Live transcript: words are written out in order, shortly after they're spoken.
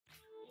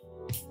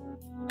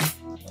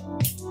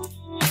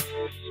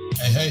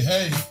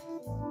Hey.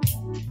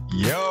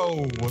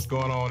 Yo, what's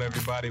going on,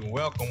 everybody?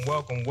 Welcome.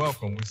 We're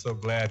so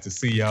glad to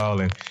see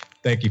y'all, and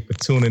thank you for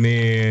tuning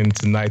in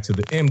tonight to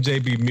the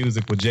MJB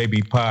Music with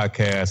JB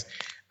podcast.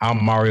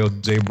 I'm Mario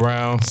J.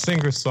 Brown,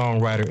 singer,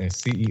 songwriter, and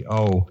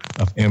CEO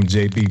of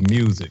MJB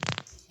Music.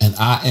 And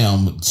I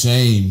am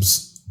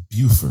James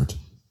Buford,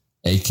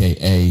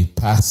 a.k.a.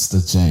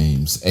 Pastor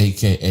James,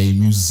 a.k.a.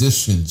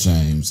 Musician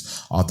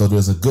James. Although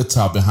there's a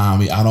guitar behind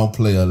me, I don't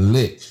play a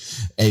lick,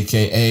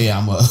 a.k.a.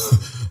 I'm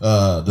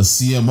the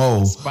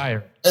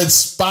CMO.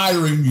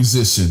 Inspiring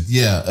musician.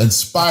 Yeah,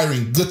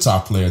 inspiring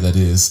guitar player, that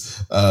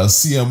is.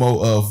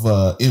 CMO of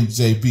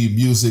MJB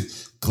Music.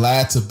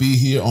 Glad to be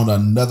here on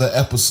another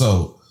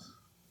episode.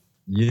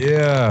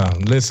 Yeah,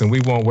 listen,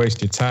 we won't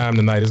waste your time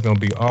tonight. It's going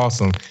to be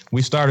awesome.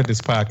 We started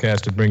this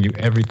podcast to bring you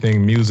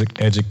everything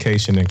music,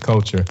 education, and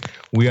culture.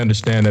 We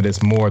understand that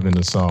it's more than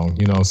the song,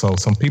 so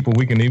some people,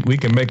 we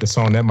can make the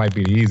song. That might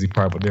be the easy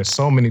part, but there's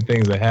so many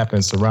things that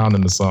happen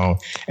surrounding the song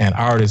and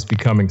artists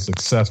becoming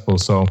successful.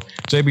 So,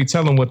 JB,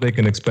 tell them what they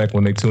can expect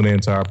when they tune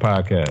into our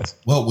podcast.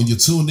 Well, when you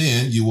tune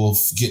in, you will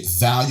get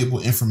valuable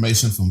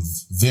information from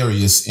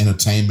various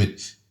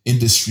entertainment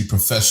industry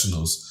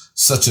professionals,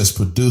 such as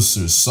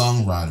producers,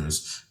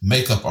 songwriters,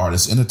 makeup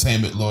artists,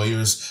 entertainment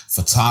lawyers,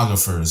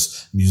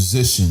 photographers,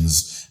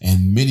 musicians,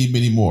 and many,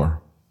 many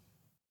more.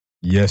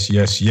 Yes.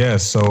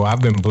 So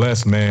I've been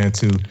blessed, man,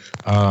 to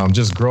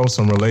just grow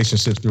some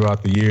relationships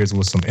throughout the years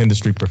with some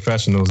industry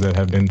professionals that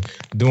have been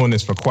doing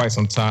this for quite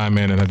some time,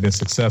 man, and have been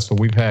successful.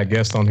 We've had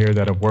guests on here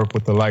that have worked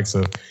with the likes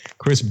of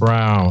Chris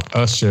Brown,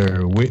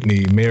 Usher,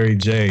 Whitney, Mary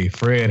J.,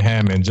 Fred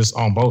Hammond, just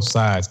on both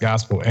sides,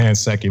 gospel and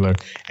secular.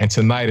 And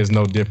tonight is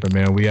no different,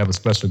 man. We have a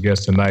special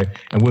guest tonight,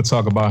 and we'll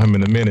talk about him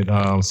in a minute.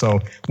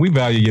 So we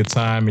value your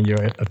time and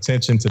your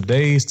attention.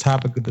 Today's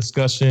topic of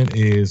discussion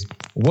is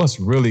what's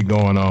really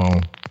going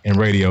on in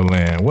Radio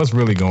Land. What's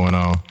really going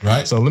on?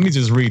 Right. So let me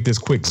just read this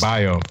quick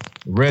bio.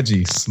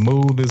 Reggie,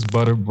 smooth as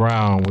butter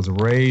Brown, was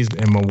raised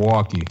in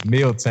Milwaukee,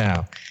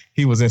 Milltown.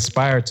 He was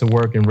inspired to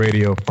work in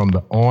radio from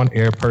the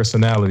on-air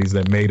personalities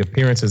that made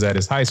appearances at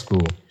his high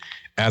school.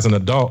 As an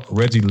adult,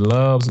 Reggie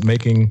loves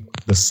making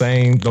those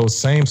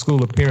same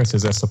school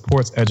appearances that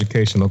supports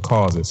educational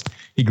causes.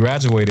 He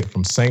graduated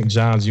from St.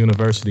 John's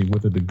University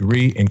with a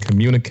degree in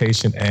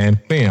communication and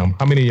film.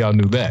 How many of y'all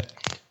knew that?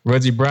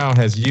 Reggie Brown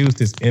has used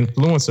his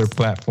influencer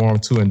platform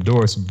to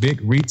endorse big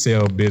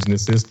retail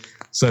businesses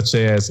such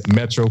as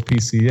Metro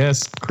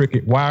PCS,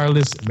 Cricket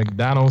Wireless,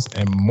 McDonald's,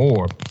 and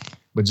more.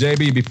 But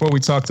JB, before we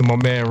talk to my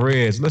man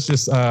Reg, let's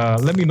just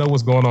let me know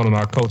what's going on in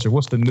our culture.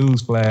 What's the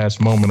news flash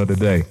moment of the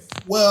day?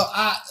 Well,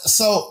 I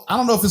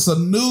don't know if it's a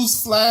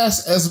news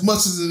flash as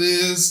much as it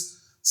is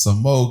some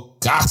more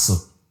gossip.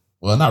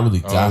 Well, not really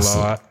gossip.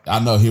 Lord. I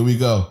know. Here we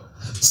go.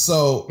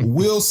 So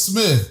Will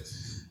Smith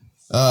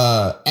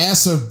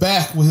answered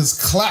back with his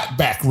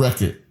clapback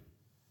record.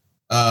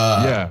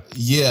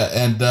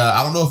 And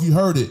I don't know if you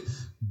heard it,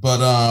 but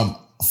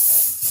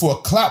for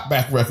a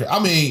clapback record,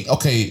 I mean,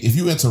 okay, if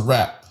you into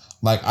rap,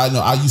 like I know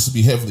I used to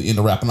be heavily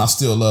into rap, and I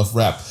still love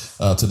rap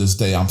to this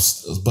day. When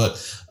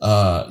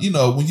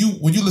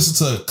you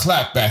listen to a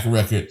clapback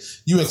record,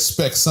 you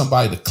expect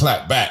somebody to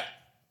clap back.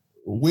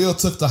 Will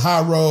took the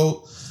high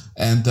road,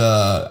 and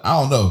I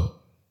don't know.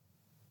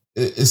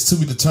 It's to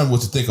be determined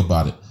what you think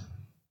about it.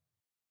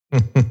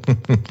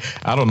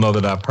 I don't know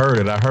that I've heard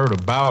it. I heard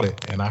about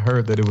it, and I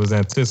heard that it was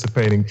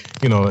anticipating,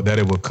 that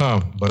it would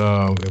come. But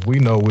if we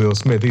know Will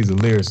Smith, he's a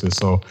lyricist,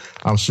 so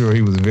I'm sure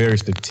he was very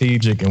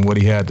strategic in what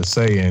he had to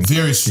say. And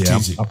very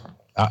strategic. Yeah,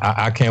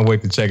 I can't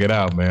wait to check it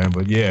out, man.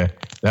 But yeah,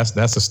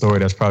 that's a story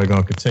that's probably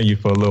going to continue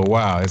for a little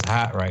while. It's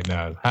hot right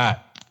now. It's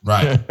hot.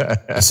 Right.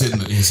 It's hitting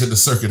the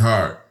circuit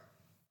hard.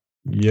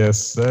 Yes,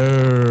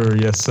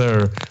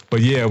 sir. But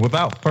yeah,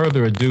 without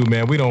further ado,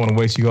 man, we don't want to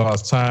waste you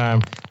all's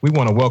time. We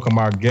want to welcome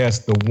our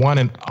guest, the one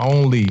and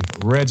only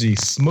Reggie,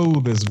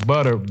 smooth as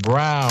butter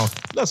Brown.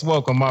 Let's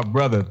welcome my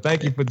brother.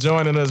 Thank you for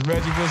joining us,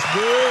 Reggie. What's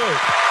good?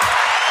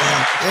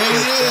 There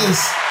he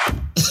is.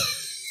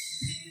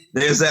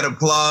 There's that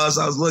applause.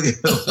 I was looking.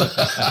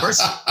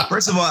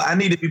 First of all, I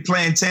need to be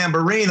playing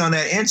tambourine on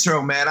that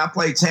intro, man. I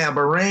play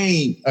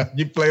tambourine.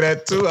 You play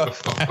that too?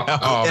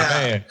 Oh, yeah.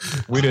 Man.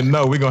 We didn't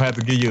know. We're going to have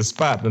to give you a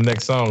spot the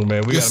next song,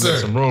 man. We got to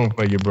make some room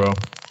for you, bro.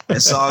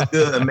 It's all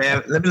good,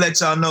 man. Let me let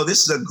y'all know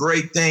this is a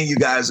great thing you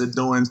guys are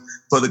doing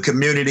for the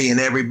community and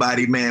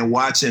everybody, man,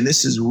 watching.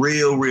 This is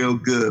real, real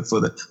good for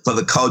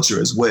the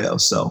culture as well.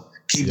 So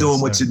keep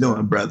doing what you're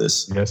doing,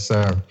 brothers. Yes,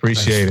 sir.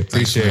 Appreciate it.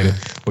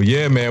 Well,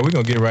 yeah, man, we're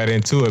going to get right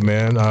into it,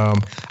 man. I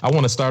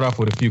want to start off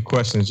with a few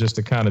questions just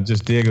to kind of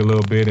just dig a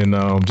little bit and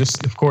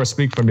just, of course,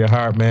 speak from your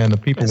heart, man. The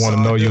people want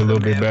to know you a little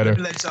bit better.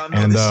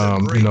 And,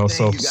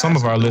 so some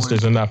of our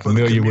listeners are not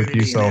familiar with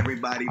you. So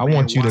I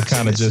want you to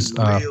kind of just,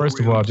 first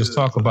of all, just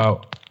talk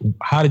about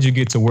how did you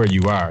get to where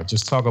you are?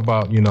 Just talk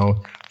about,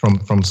 from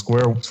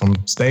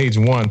stage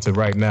one to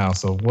right now.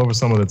 So what were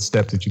some of the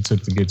steps that you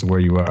took to get to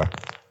where you are?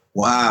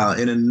 Wow.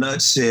 In a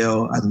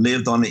nutshell, I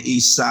lived on the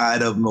east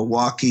side of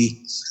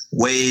Milwaukee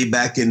way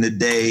back in the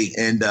day.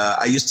 And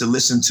I used to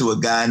listen to a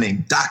guy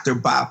named Dr.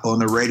 Bop on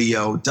the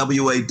radio,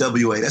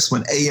 WAWA. That's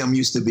when AM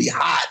used to be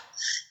hot.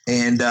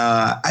 And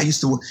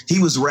he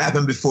was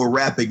rapping before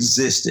rap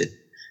existed.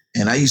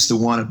 And I used to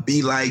want to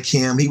be like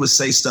him. He would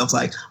say stuff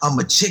like, I'm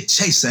a chick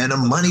chaser and a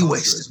money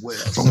waster.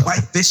 From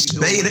Whitefish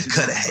Bay to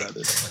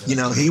Cudahy. You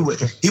know, he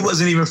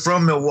wasn't even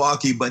from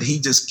Milwaukee, but he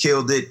just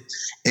killed it.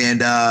 And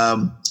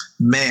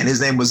man,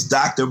 his name was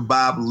Dr.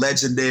 Bob,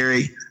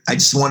 legendary. I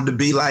just wanted to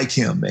be like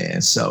him,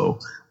 man. So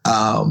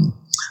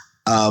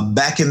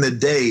back in the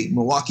day,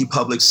 Milwaukee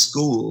Public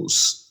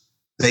Schools,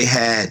 they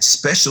had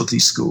specialty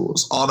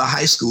schools. All the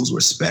high schools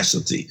were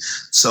specialty.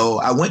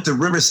 So I went to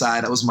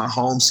Riverside. That was my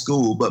home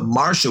school, but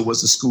Marshall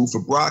was the school for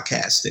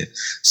broadcasting.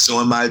 So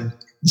in my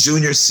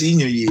junior,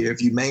 senior year,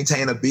 if you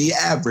maintain a B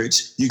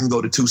average, you can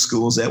go to 2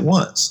 schools at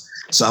once.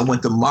 So I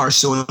went to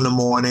Marshall in the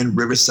morning,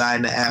 Riverside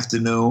in the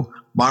afternoon.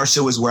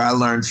 Marshall is where I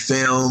learned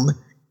film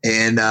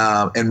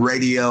and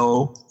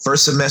radio,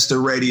 first semester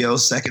radio,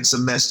 second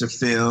semester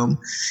film.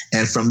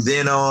 And from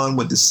then on,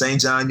 went to St.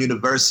 John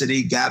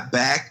University, got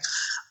back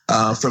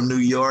from New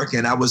York,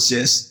 and I was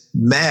just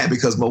mad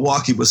because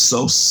Milwaukee was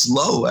so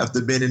slow after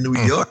being in New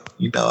York.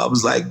 You know, I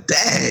was like,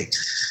 dang.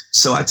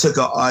 So I took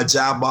a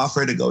job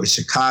offer to go to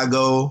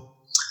Chicago.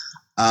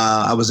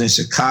 I was in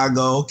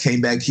Chicago,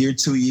 came back here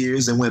 2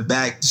 years and went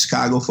back to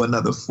Chicago for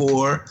another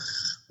 4,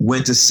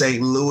 went to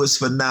St. Louis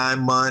for 9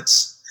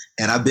 months.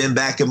 And I've been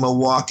back in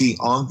Milwaukee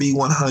on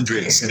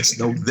V100 since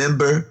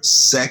November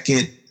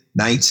 2nd,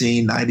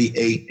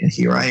 1998. And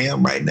here I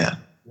am right now.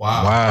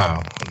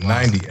 Wow.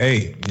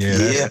 98.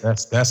 Yeah,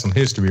 that's some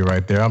history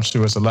right there. I'm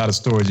sure it's a lot of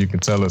stories you can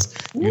tell us.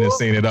 You done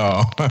seen it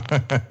all.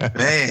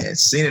 Man,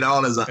 seen it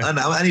all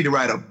I need to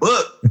write a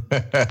book.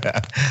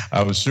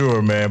 I'm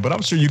sure, man. But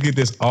I'm sure you get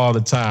this all the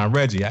time.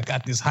 Reggie, I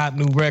got this hot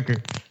new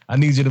record. I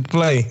need you to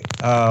play.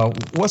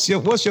 What's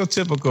your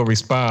typical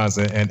response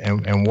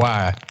and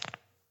why?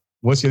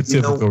 What's your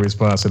typical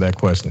response to that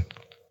question?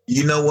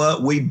 You know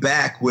what? We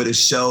back with a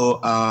show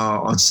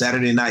on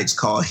Saturday nights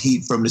called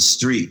Heat from the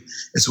Street.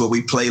 It's where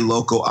we play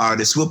local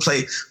artists. We'll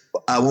play,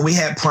 when we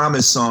had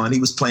Promise on,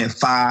 he was playing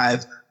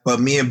 5, but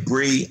me and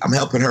Bree, I'm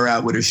helping her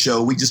out with her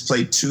show. We just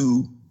played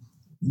 2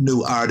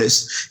 new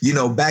artists. You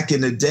know, back in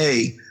the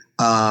day,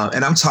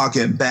 and I'm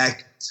talking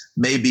back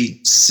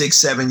maybe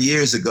 6-7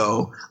 years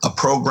ago, a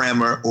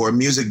programmer or a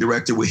music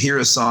director would hear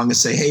a song and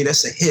say, hey,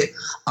 that's a hit.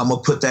 I'm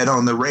going to put that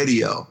on the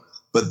radio.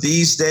 But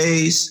these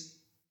days,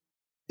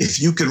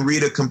 if you can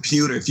read a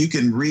computer, if you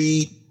can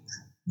read,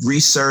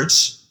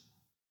 research,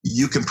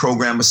 you can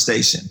program a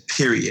station,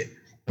 period.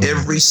 Mm-hmm.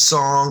 Every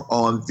song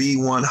on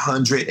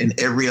V100 and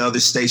every other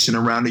station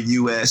around the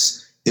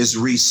U.S. is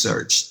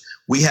researched.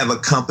 We have a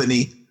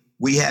company.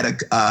 We have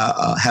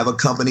a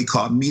company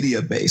called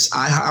MediaBase.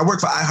 I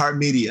work for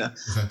iHeartMedia.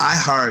 Okay.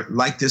 iHeart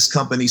liked this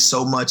company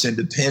so much and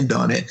depend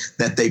on it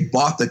that they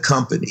bought the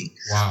company.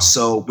 Wow.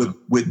 So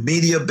with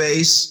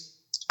MediaBase,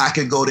 I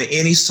can go to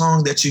any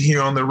song that you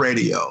hear on the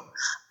radio.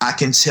 I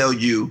can tell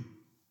you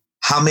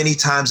how many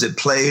times it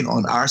played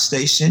on our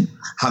station,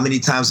 how many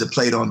times it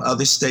played on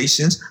other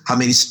stations, how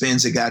many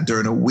spins it got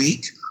during a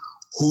week,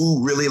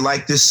 who really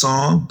liked this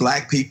song,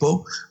 Black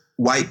people,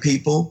 white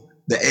people,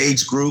 the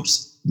age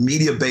groups.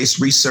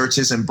 MediaBase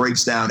researches and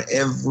breaks down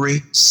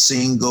every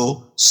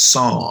single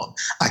song.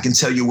 I can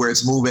tell you where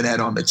it's moving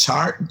at on the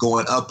chart,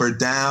 going up or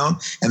down,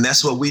 and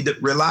that's what we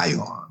rely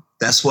on.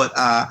 That's what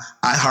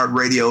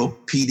iHeartRadio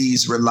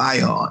PDs rely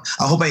on.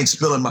 I hope I ain't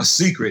spilling my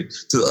secret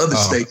to other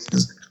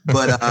stations,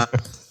 but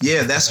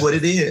yeah, that's what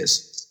it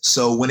is.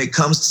 So when it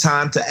comes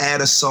time to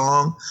add a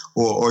song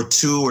or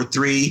 2 or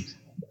 3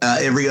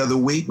 every other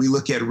week, we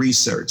look at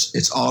research.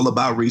 It's all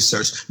about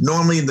research.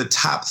 Normally in the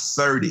top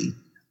 30,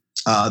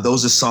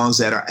 those are songs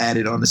that are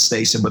added on the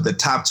station, but the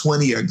top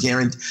 20 are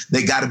guaranteed.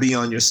 They got to be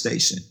on your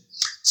station.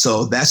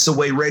 So that's the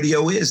way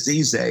radio is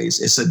these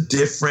days. It's a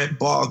different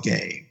ball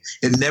game.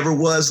 It never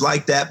was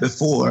like that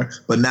before,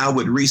 but now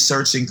with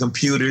research and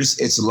computers,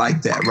 it's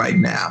like that right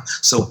now.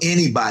 So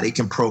anybody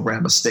can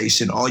program a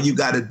station. All you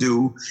got to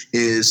do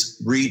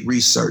is read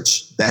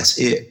research. That's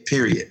it,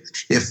 period.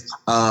 If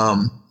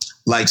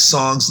like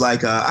songs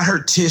like I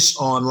heard Tish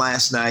on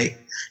last night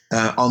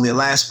on the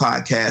last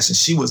podcast, and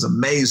she was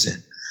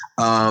amazing.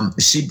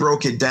 She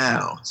broke it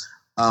down.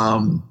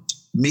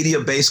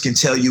 MediaBase can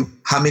tell you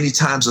how many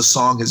times a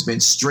song has been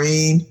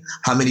streamed,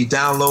 how many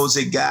downloads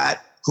it got,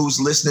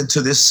 who's listening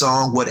to this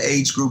song, what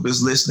age group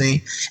is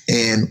listening.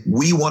 And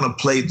we want to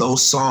play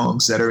those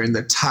songs that are in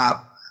the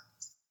top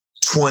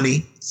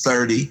 20,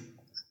 30,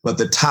 but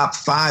the top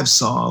 5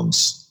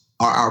 songs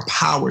are our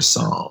power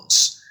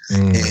songs.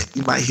 And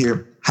you might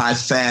hear High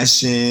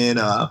Fashion,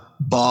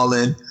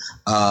 Ballin',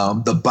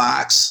 The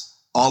Box,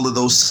 all of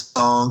those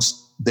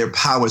songs, they're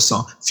power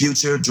songs.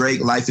 Future,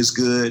 Drake, Life is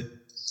Good.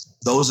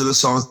 Those are the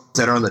songs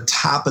that are on the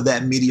top of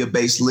that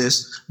MediaBase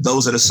list.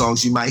 Those are the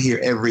songs you might hear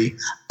every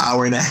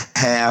hour and a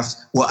half,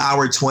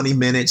 hour 20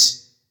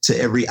 minutes to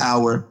every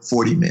hour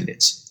 40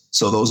 minutes.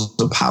 So those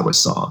are power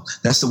songs.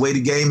 That's the way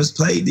the game is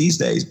played these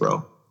days,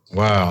 bro.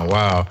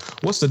 Wow.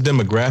 What's the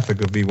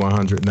demographic of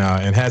V100 now,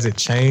 and has it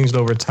changed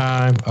over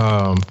time?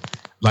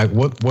 Like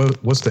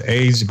what's the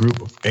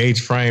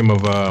age frame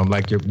of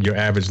like your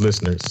average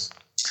listeners?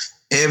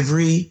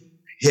 Every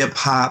hip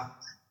hop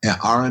and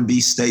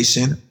R&B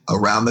station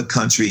around the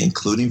country,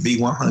 including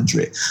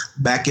V100.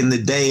 Back in the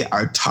day,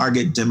 our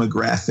target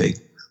demographic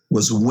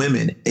was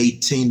women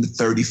 18 to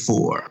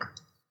 34.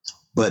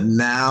 But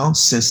now,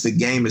 since the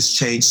game has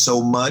changed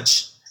so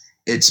much,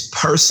 it's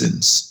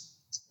persons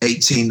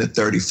 18 to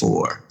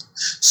 34.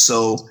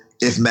 So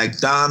if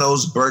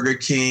McDonald's, Burger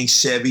King,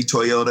 Chevy,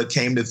 Toyota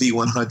came to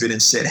V100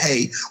 and said,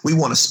 hey, we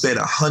want to spend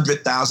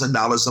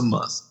 $100,000 a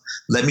month.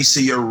 Let me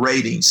see your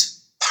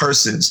ratings,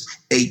 persons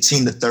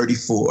 18 to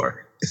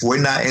 34. If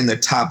we're not in the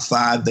top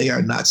 5, they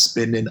are not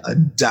spending a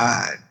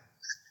dime.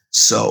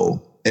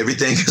 So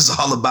everything is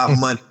all about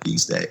money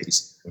these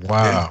days.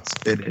 Wow.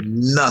 They're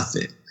spending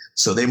nothing.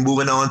 So they're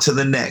moving on to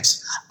the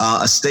next.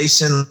 A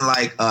station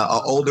like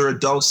an older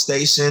adult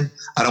station,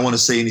 I don't want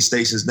to say any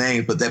station's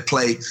name, but that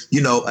play,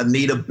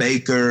 Anita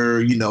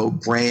Baker,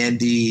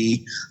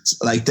 Brandy,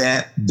 like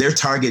that. Their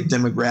target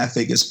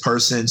demographic is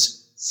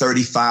persons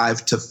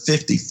 35 to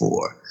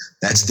 54.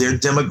 That's their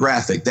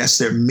demographic. That's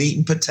their meat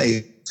and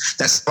potato.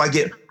 That's why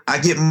I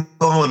get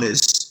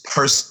bonus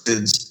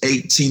persons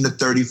 18 to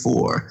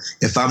 34.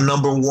 If I'm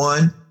number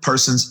 1,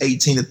 persons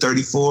 18 to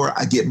 34,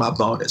 I get my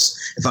bonus.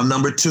 If I'm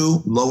number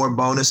 2, lower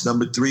bonus.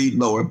 Number 3,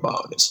 lower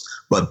bonus.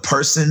 But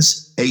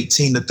persons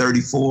 18 to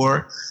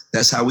 34,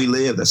 that's how we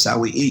live. That's how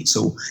we eat.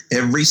 So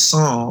every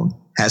song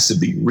has to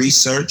be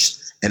researched,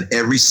 and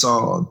every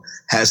song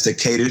has to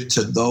cater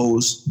to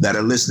those that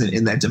are listening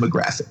in that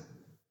demographic.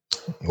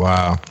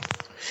 Wow.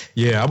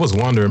 Yeah, I was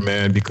wondering,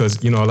 man,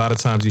 because, a lot of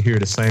times you hear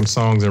the same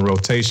songs in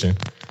rotation,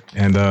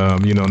 and,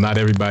 not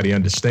everybody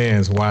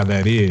understands why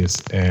that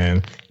is.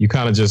 And you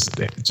kind of just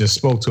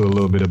spoke to a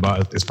little bit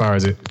about it as far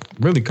as it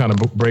really kind of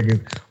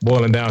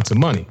boiling down to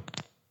money.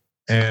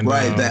 And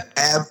right.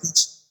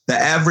 The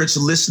average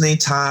listening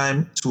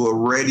time to a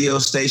radio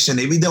station,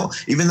 even though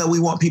we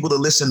want people to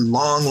listen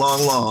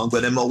long,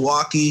 but in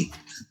Milwaukee,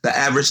 the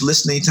average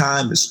listening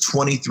time is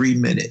 23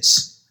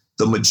 minutes.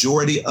 The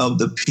majority of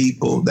the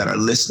people that are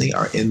listening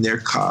are in their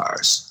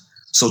cars.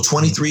 So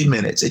 23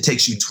 minutes. It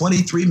takes you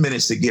 23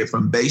 minutes to get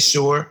from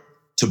Bayshore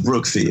to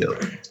Brookfield.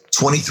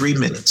 23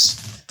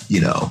 minutes.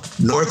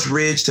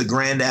 Northridge to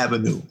Grand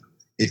Avenue.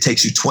 It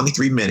takes you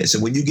 23 minutes.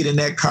 And when you get in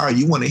that car,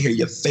 you want to hear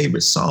your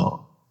favorite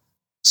song.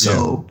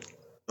 So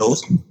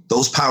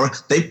those power,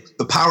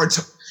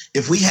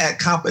 if we had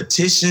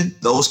competition,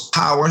 those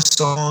power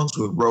songs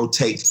would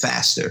rotate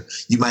faster.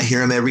 You might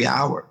hear them every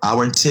hour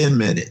and 10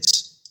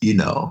 minutes,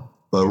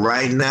 But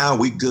right now,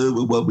 we good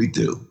with what we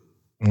do.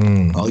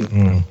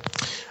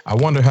 I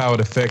wonder how it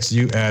affects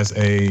you as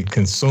a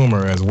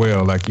consumer as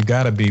well. Like, you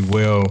got to be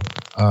well,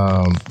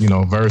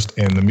 versed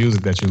in the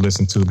music that you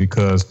listen to,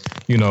 because,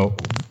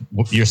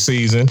 you're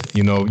seasoned.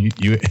 We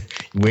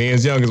ain't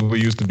as young as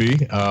we used to be.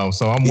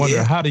 So I'm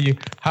wondering, how do you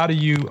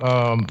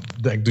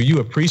do you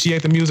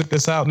appreciate the music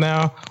that's out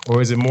now,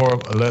 or is it more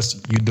or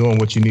less you doing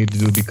what you need to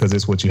do because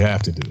it's what you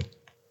have to do?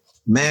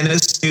 Man,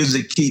 this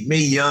music keep me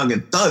young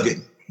and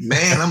thugging.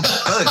 Man, I'm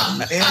thugging,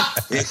 man.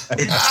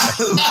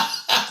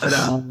 But,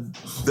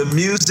 the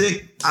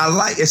music, I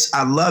like it.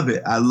 I love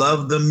it. I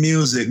love the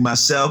music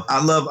myself.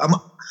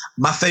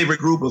 My favorite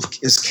group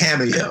is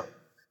Cameo.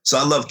 So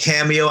I love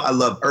Cameo. I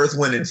love Earth,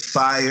 Wind, and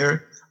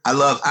Fire. I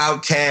love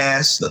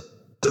Outkast,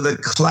 the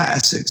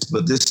classics.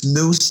 But this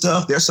new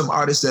stuff, there's some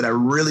artists that I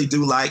really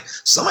do like.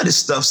 Some of this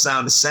stuff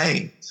sound the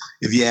same,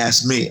 if you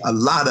ask me. A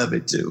lot of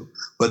it do.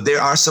 But there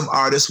are some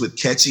artists with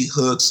catchy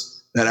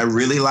hooks that I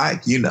really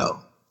like,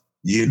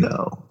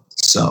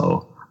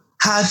 So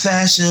high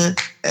fashion,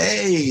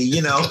 hey,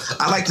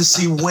 I like to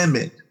see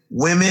women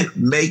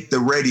make the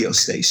radio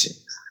station.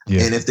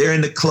 Yeah. And if they're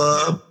in the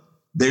club,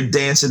 they're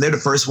dancing. They're the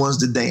first ones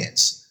to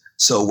dance.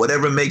 So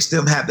whatever makes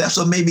them happy, that's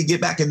what made me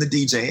get back into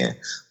DJing.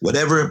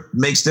 Whatever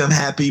makes them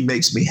happy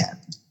makes me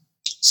happy.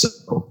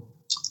 So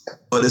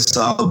what it's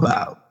all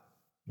about.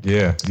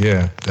 Yeah.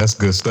 That's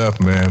good stuff,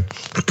 man.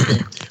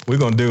 We're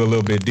going to dig a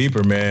little bit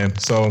deeper, man.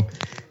 So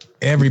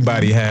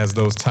everybody has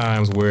those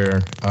times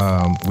where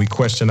we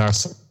question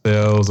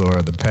ourselves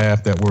or the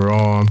path that we're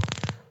on.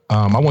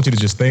 I want you to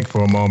just think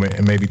for a moment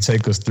and maybe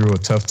take us through a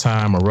tough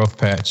time, a rough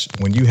patch,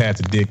 when you had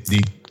to dig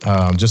deep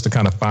just to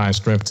kind of find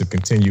strength to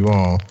continue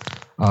on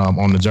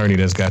the journey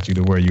that's got you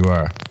to where you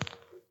are.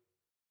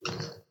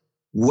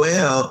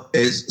 Well,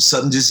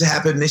 something just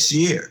happened this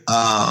year.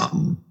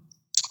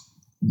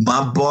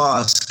 My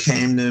boss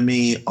came to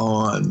me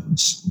on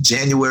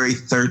January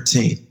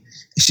 13th.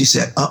 She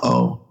said,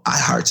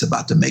 iHeart's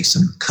about to make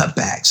some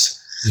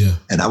cutbacks. Yeah.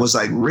 And I was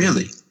like,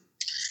 really?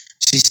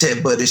 She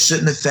said, but it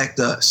shouldn't affect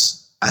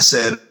us. I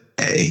said,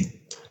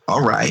 hey,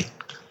 all right.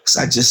 Because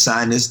I just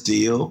signed this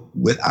deal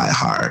with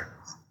iHeart,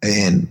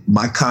 and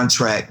my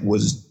contract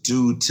was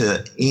due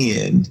to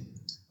end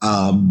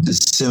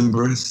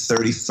December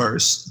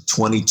 31st,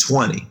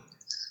 2020.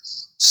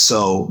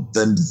 So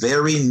the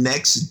very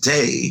next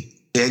day,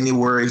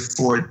 January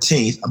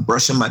 14th, I'm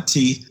brushing my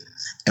teeth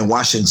and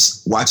watching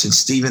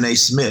Stephen A.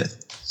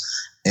 Smith.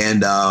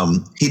 And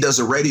he does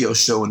a radio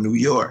show in New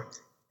York.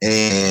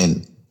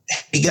 And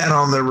he got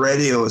on the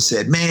radio and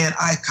said, man,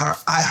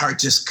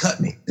 iHeart just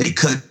cut me. They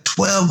cut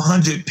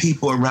 1,200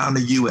 people around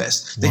the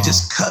U.S. They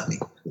just cut me.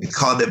 They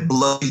called it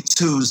Bloody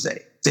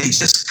Tuesday. They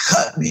just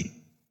cut me.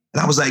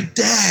 And I was like,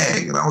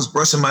 dang. And I was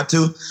brushing my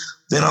tooth.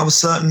 Then all of a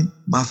sudden,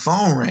 my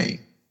phone rang.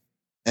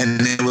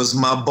 And it was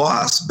my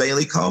boss,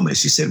 Bailey Coleman.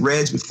 She said,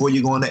 Reg, before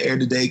you go on the air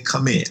today,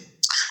 come in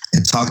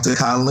and talk to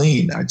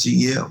Colleen, our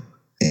GM.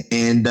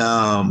 And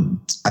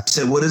I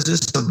said, what is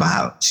this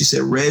about? She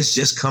said, Reg,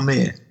 just come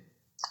in.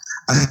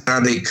 I said,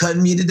 are they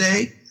cutting me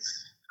today?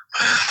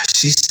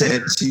 She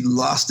said she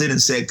lost it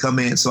and said, come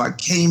in. So I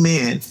came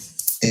in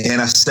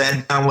and I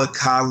sat down with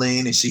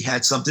Colleen and she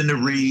had something to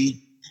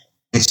read.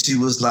 And she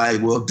was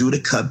like, well, due to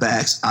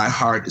cutbacks,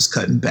 iHeart is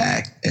cutting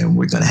back and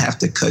we're going to have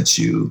to cut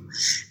you.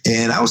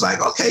 And I was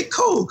like, okay,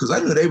 cool. Because I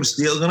knew they were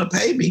still going to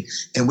pay me.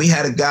 And we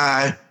had a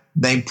guy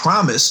named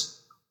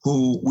Promise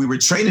who we were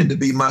training to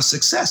be my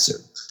successor.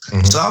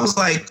 Mm-hmm. So I was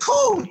like,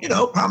 cool,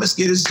 Promise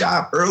get his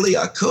job early.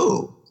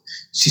 Cool.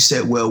 She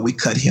said, well, we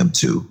cut him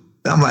too.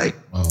 And I'm like,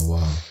 oh,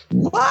 wow.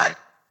 What?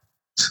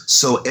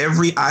 So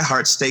every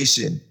iHeart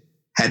station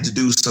had to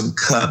do some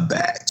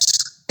cutbacks.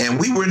 And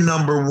we were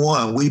number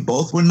one. We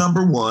both were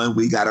number one.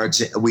 We got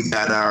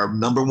our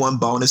number one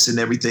bonus and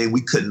everything. We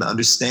couldn't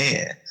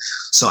understand.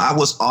 So I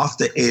was off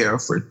the air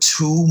for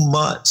 2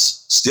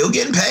 months, still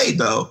getting paid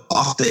though,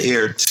 off the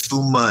air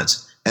 2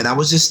 months. And I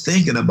was just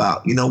thinking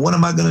about, what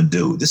am I going to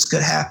do? This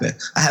could happen.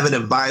 I have an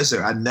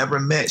advisor I never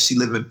met. She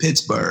lived in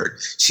Pittsburgh.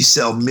 She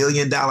sell $1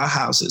 million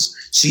houses.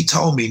 She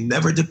told me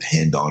never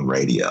depend on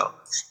radio.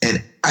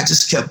 And I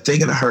just kept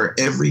thinking of her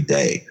every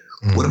day.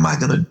 Mm-hmm. What am I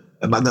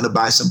going to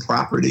buy some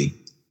property?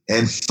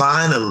 And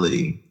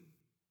finally,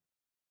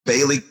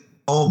 Bailey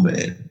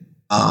Coleman,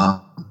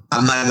 I'm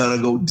not going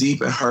to go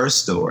deep in her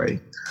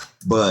story,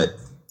 but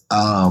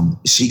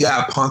she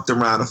got punked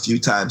around a few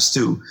times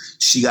too.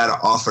 She got an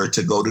offer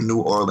to go to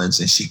New Orleans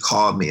and she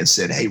called me and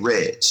said, hey,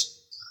 Reg,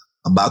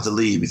 I'm about to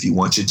leave. If you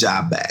want your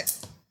job back,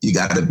 you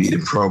got to be the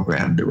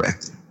program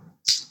director.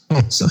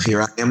 So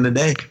here I am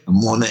today. I'm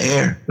on the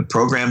air, the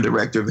program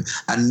director.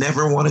 I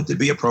never wanted to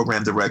be a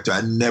program director.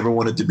 I never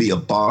wanted to be a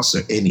boss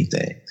or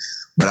anything.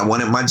 But I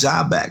wanted my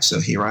job back, so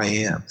here I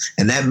am.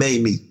 And that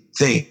made me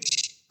think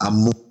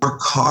I'm more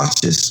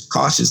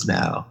cautious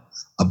now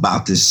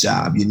about this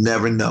job. You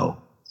never know.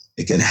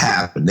 It could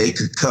happen. They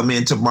could come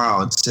in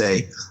tomorrow and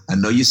say, I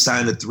know you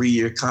signed a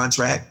 3-year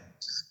contract,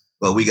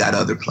 but we got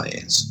other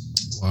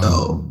plans. Wow.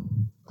 So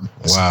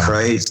it's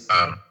crazy.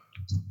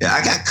 Yeah,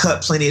 I got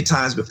cut plenty of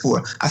times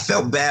before. I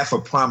felt bad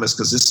for Promise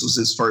because this was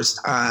his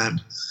first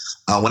time.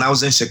 When I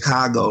was in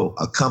Chicago,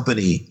 a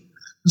company,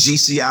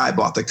 GCI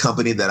bought the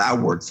company that I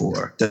worked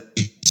for.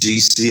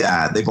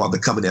 GCI, they bought the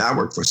company that I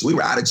worked for. So we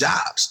were out of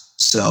jobs.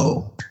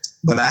 So,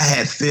 but I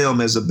had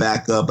film as a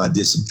backup. I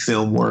did some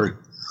film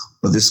work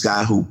for this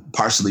guy who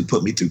partially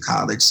put me through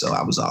college. So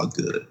I was all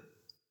good.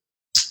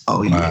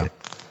 Oh, yeah.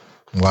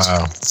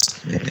 Wow.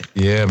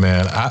 Yeah,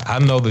 man. I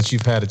know that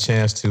you've had a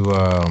chance to,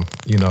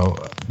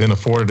 been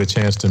afforded a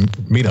chance to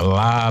meet a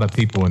lot of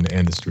people in the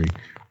industry.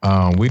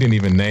 We didn't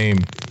even name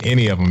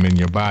any of them in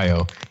your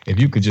bio. If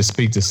you could just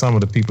speak to some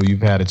of the people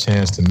you've had a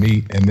chance to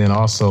meet, and then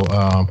also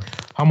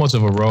how much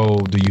of a role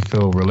do you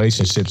feel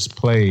relationships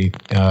played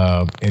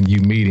in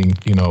you meeting,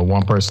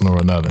 one person or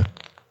another?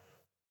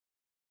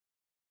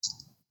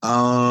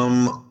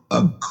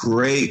 A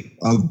great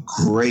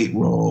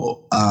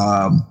role.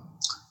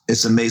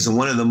 It's amazing.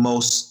 One of the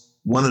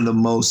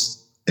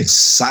most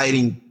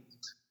exciting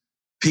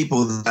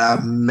people that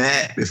I've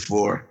met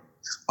before.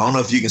 I don't know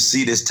if you can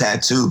see this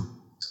tattoo,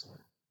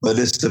 but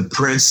it's the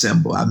Prince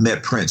symbol. I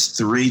met Prince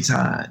 3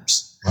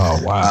 times.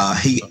 Oh, wow.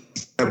 He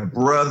had a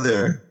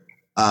brother,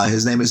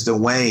 his name is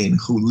Dwayne,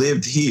 who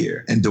lived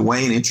here. And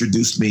Dwayne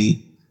introduced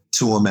me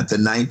to him at the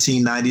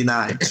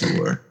 1999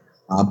 tour,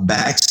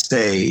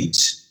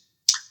 backstage.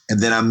 And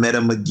then I met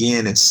him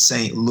again in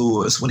St.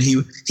 Louis when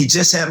he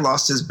just had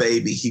lost his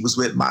baby. He was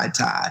with Mai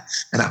Tai.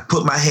 And I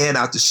put my hand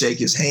out to shake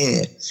his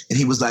hand. And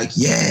he was like,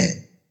 yeah.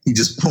 He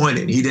just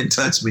pointed. He didn't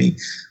touch me.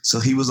 So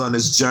he was on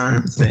this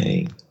germ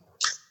thing.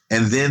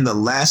 And then the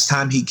last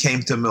time he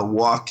came to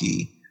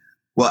Milwaukee,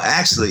 well,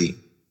 actually,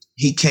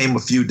 he came a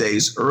few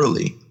days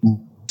early.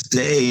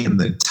 Day and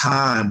the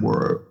time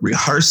were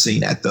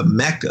rehearsing at the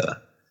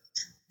Mecca.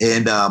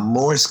 And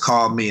Morris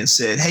called me and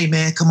said, hey,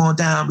 man, come on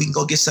down. We can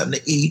go get something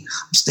to eat.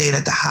 I'm staying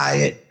at the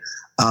Hyatt.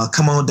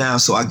 Come on down.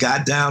 So I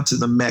got down to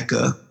the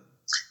Mecca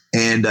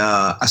and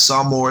I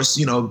saw Morris,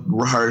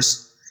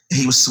 rehearse.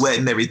 He was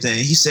sweating everything.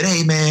 He said,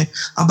 hey, man,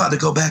 I'm about to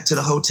go back to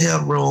the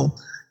hotel room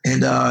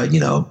and,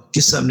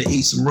 get something to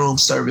eat, some room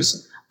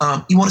service.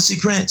 You want to see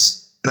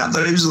Prince? And I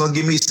thought he was going to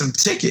give me some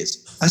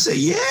tickets. I said,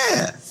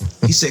 yeah.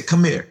 He said,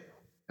 come here.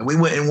 And we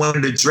went in one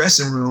of the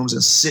dressing rooms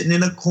and sitting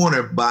in a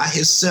corner by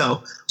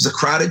himself. It was a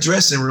crowded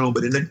dressing room,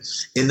 but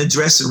in the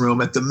dressing room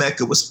at the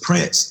Mecca was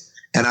Prince.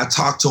 And I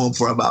talked to him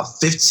for about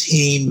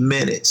 15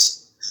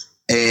 minutes.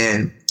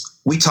 And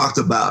we talked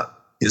about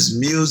his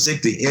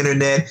music, the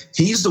internet.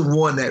 He's the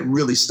one that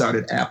really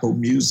started Apple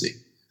Music.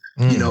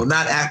 You know,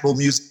 not Apple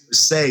Music per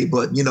se,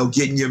 but, you know,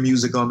 getting your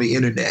music on the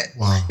internet.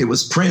 Wow. It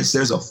was Prince.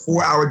 There's a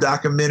 4-hour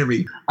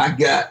documentary I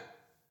got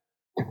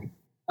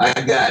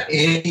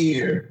in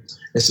here.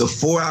 It's a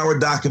 4-hour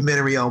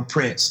documentary on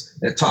Prince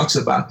that talks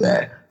about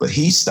that. But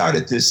he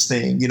started this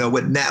thing, you know,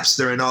 with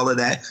Napster and all of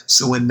that,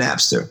 suing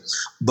Napster.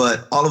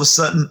 But all of a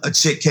sudden, a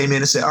chick came in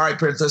and said, all right,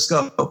 Prince, let's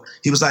go.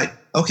 He was like,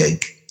 okay,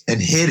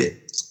 and hit it.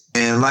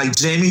 And like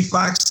Jamie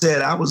Foxx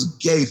said, I was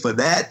gay for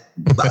that.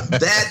 But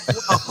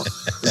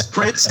that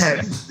Prince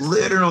had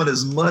glitter on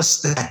his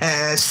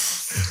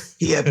mustache.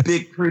 He had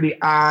big,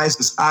 pretty eyes.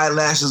 His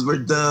eyelashes were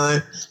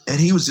done. And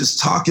he was just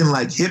talking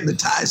like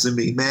hypnotizing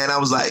me, man. I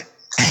was like,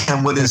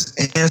 and with his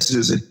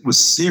answers, it was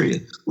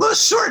serious. Little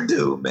short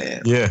dude,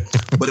 man. Yeah.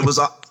 But it was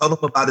all told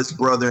him about his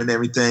brother and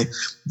everything.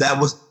 That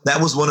was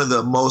one of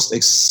the most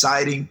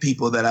exciting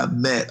people that I've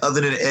met, other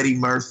than Eddie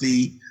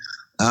Murphy.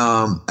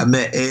 I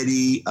met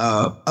Eddie,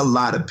 a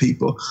lot of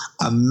people.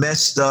 I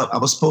messed up. I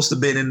was supposed to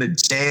have been in the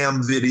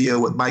Jam video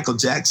with Michael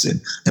Jackson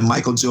and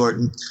Michael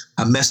Jordan.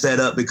 I messed that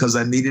up because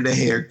I needed a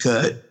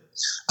haircut.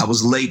 I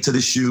was late to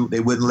the shoot.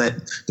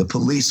 The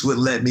police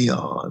wouldn't let me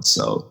on.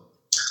 So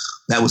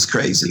that was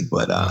crazy.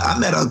 But I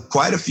met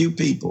quite a few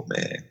people,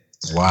 man.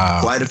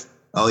 Wow.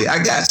 Oh yeah,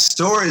 I got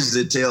stories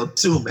to tell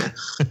too, man.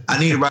 I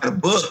need to write a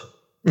book.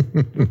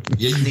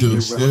 Yeah, you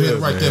do. Go ahead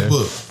and write that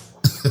book.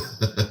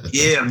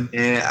 Yeah,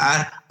 man.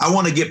 I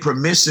want to get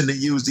permission to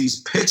use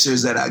these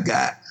pictures that I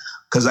got,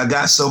 because I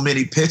got so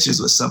many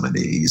pictures with some of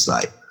these.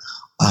 Like,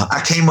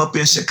 I came up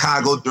in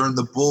Chicago during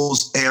the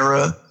Bulls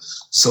era.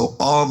 So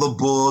all the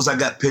Bulls, I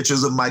got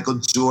pictures of Michael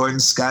Jordan,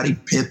 Scottie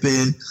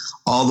Pippen,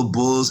 all the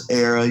Bulls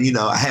era. You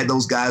know, I had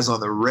those guys on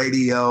the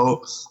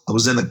radio. I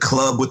was in the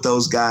club with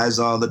those guys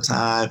all the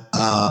time.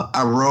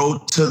 I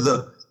rode to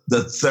the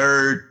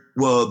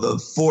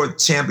fourth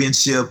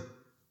championship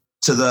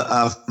to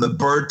the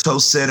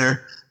Berto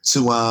Center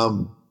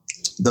to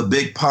the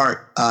big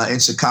park in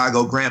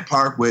Chicago, Grant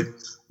Park, with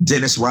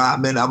Dennis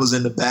Rodman. I was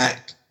in the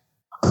back.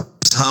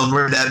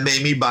 Hummer, that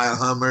made me buy a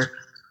Hummer.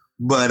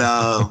 But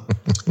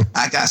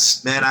I got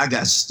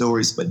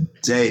stories for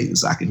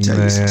days. I can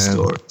tell you some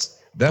stories.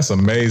 That's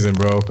amazing,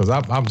 bro. Because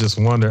I'm just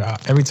wondering,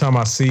 every time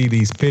I see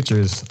these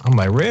pictures, I'm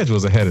like, Reg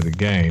was ahead of the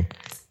game.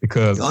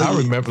 Because I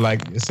remember,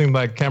 like, it seemed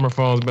like camera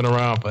phones been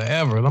around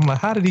forever. And I'm like,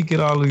 how did he get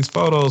all these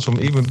photos from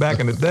even back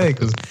in the day?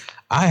 Because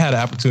I had an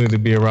opportunity to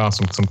be around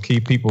some key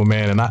people,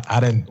 man. And I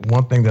didn't,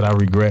 one thing that I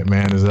regret,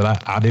 man, is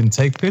that I didn't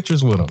take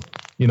pictures with them.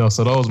 You know,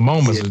 so those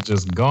moments are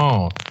just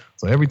gone.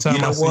 So every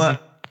time I see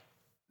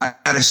I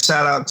got a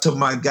shout out to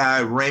my guy,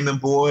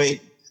 Raymond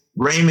Boyd.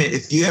 Raymond,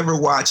 if you ever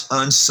watch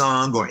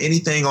Unsung or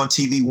anything on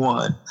TV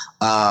One,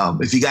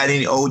 if you got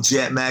any old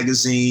Jet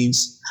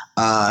magazines,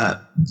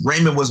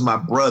 Raymond was my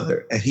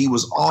brother, and he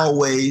was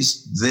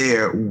always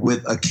there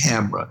with a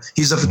camera.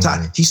 He's a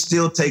photographer. He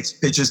still takes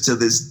pictures to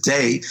this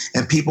day,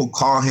 and people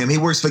call him. He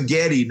works for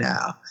Getty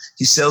now.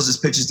 He sells his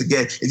pictures to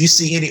Getty. If you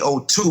see any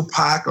old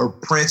Tupac or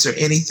Prince or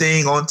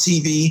anything on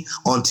TV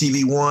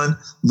One,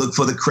 look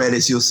for the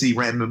credits. You'll see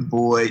Raymond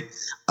Boyd.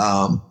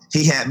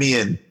 He had me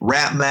in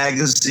rap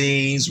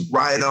magazines,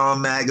 Right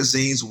On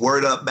magazines,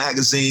 Word Up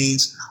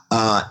magazines,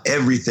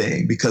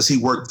 everything, because he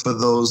worked for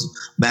those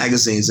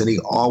magazines and he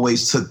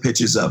always took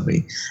pictures of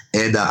me.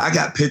 And I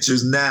got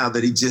pictures now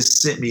that he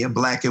just sent me in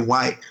black and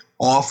white,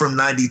 all from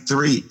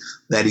 '93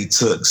 that he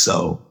took.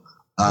 So,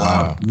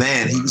 wow.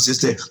 Man, he was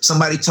just there.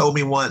 Somebody told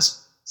me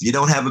once, if you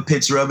don't have a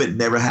picture of it, it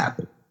never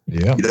happened.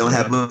 Yeah. You don't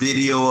have a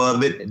video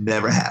of it, it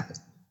never happened.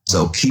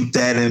 So keep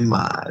that in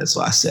mind.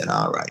 So I said,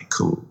 all right,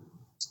 cool.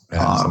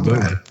 Absolutely. All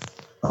right.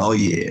 Oh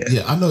yeah.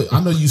 Yeah, I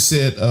know you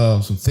said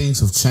some things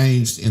have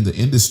changed in the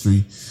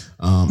industry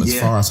as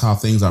far as how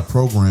things are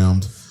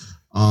programmed.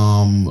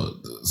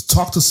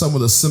 Talk to some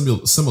of the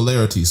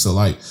similarities. So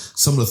like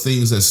some of the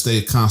things that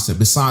stay constant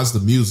besides the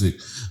music.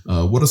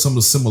 What are some of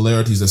the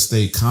similarities that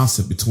stay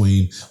constant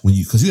between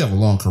because you have a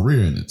long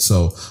career in it.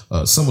 So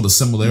some of the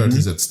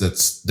similarities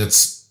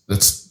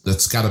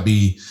that's got to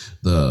be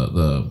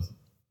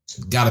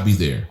got to be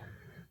there.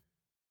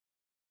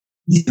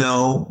 You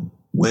know,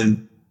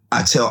 when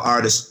I tell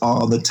artists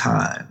all the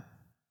time,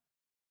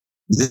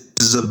 this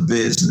is a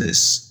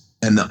business,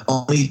 and the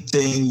only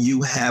thing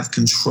you have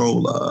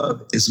control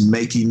of is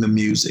making the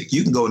music.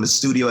 You can go in the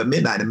studio at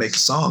midnight and make a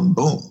song,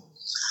 boom.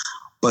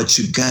 But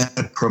you got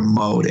to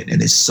promote it. And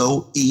it's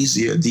so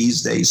easier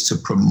these days to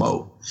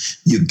promote.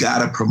 You got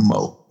to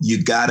promote.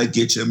 You got to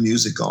get your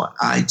music on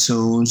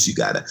iTunes. You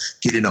got to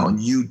get it on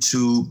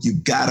YouTube. You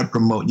got to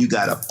promote. You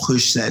got to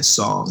push that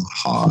song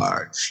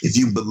hard. If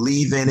you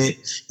believe in it,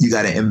 you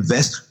got to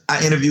invest.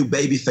 I interviewed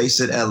Babyface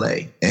at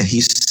LA, and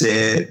he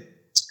said,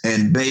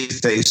 and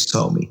Babyface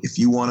told me, if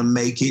you want to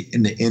make it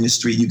in the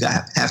industry, you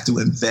have to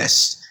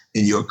invest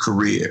in your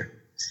career,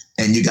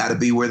 and you got to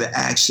be where the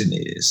action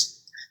is.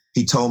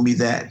 He told me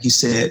that. He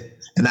said,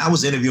 and I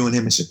was interviewing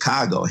him in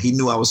Chicago. He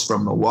knew I was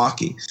from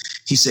Milwaukee.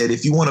 He said,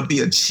 if you want to be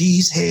a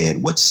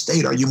cheesehead, what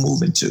state are you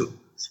moving to?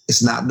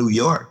 It's not New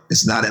York.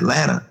 It's not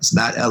Atlanta. It's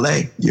not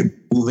LA. You're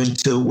moving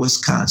to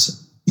Wisconsin,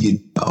 you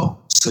know?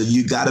 So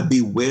you got to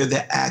be where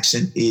the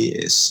action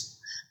is,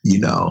 you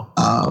know?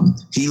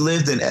 He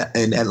lived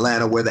in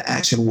Atlanta where the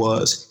action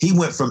was. He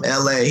went from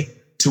LA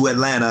to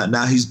Atlanta.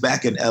 Now he's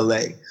back in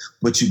LA,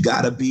 but you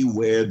got to be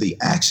where the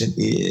action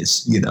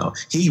is, you know?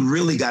 He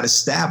really got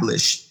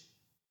established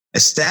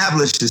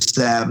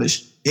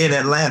in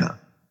Atlanta.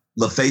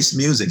 LaFace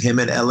Music, him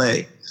in LA.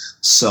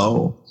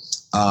 So,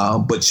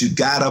 but you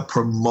gotta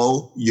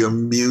promote your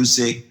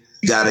music.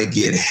 You gotta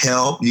get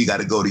help. You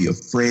gotta go to your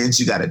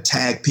friends. You gotta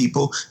tag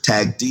people,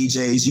 tag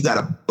DJs. You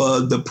gotta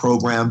bug the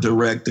program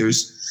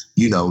directors.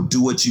 You know, do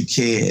what you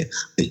can.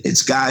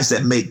 It's guys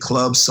that make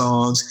club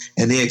songs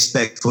and they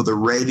expect for the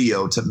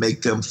radio to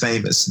make them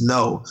famous.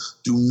 No,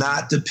 do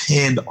not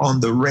depend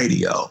on the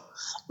radio.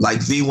 Like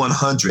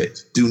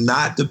V100, do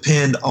not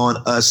depend on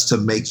us to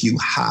make you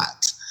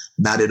hot.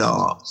 Not at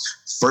all.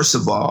 First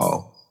of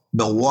all,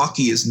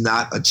 Milwaukee is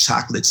not a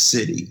chocolate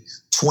city.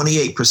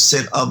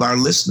 28% of our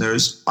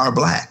listeners are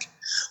Black.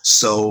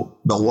 So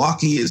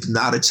Milwaukee is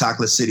not a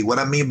chocolate city. What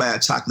I mean by a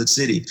chocolate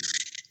city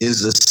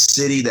is a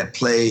city that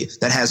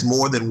has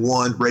more than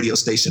one radio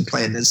station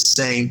playing the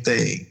same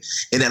thing.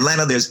 In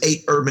Atlanta, there's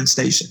 8 urban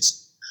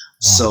stations. Wow.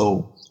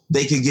 So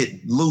they can get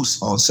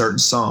loose on certain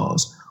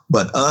songs.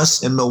 But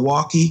us in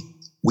Milwaukee,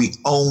 we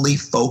only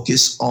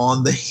focus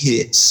on the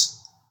hits.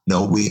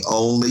 No, we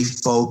only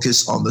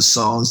focus on the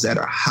songs that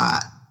are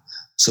hot.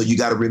 So you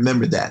got to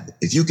remember that.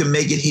 If you can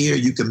make it here,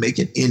 you can make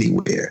it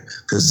anywhere,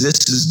 because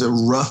this is the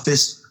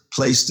roughest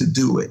place to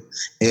do it.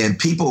 And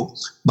people,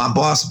 my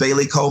boss,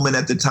 Bailey Coleman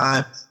at the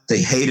time,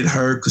 they hated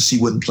her because she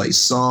wouldn't play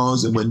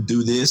songs and wouldn't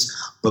do this.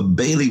 But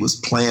Bailey was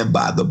playing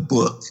by the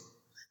book.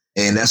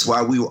 And that's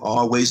why we were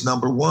always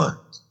number one.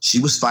 She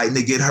was fighting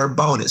to get her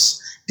bonus.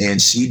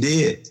 And she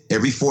did.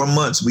 Every 4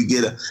 months,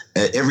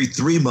 every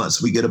 3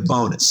 months, we get a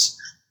bonus.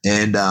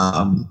 And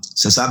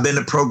since I've been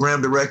the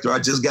program director, I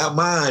just got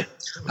mine.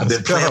 I've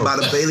been playing by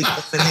the Bailey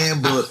Coleman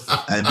Handbook.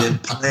 I've been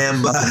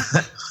playing by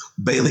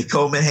Bailey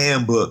Coleman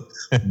Handbook.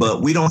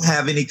 But we don't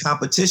have any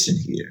competition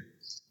here.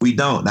 We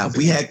don't. Now, if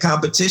we had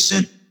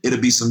competition, it'll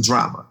be some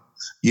drama.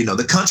 You know,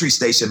 the country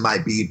station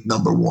might be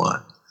number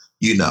one,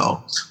 you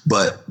know,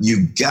 but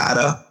you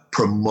gotta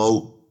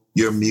promote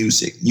your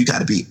music. You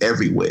gotta be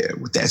everywhere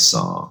with that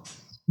song.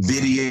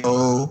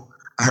 Video,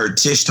 I heard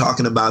Tish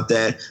talking about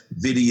that.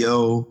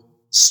 Video,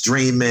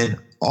 streaming,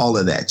 all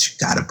of that. You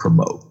got to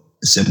promote.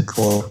 It's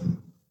important.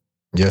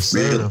 Yes,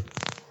 sir. Really?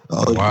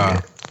 Oh, wow.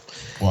 Yeah.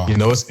 Wow. You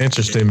know, it's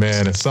interesting,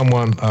 man. As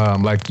someone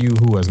like you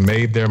who has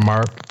made their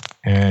mark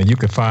and you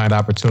can find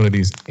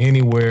opportunities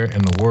anywhere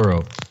in the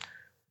world,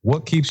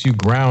 what keeps you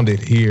grounded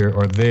here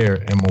or there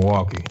in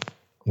Milwaukee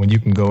when you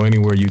can go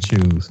anywhere you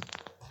choose?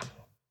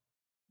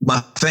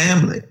 My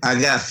family.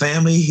 I got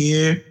family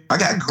here. I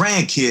got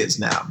grandkids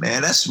now,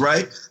 man. That's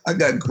right. I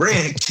got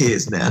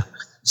grandkids now.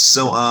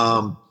 So,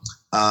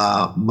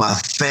 my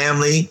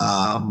family,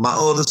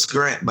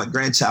 my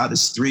grandchild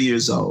is 3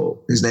 years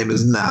old. His name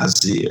is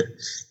Nazir,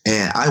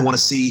 and I want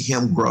to see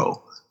him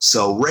grow.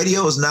 So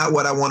radio is not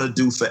what I want to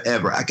do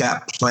forever. I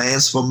got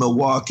plans for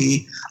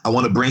Milwaukee. I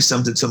want to bring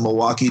something to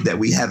Milwaukee that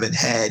we haven't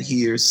had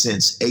here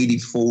since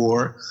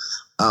 '84.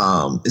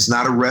 It's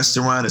not a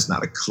restaurant. It's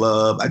not a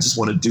club. I just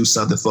want to do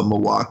something for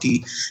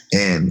Milwaukee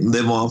and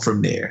live on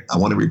from there. I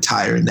want to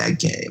retire in that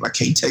game. I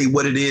can't tell you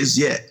what it is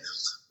yet,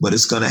 but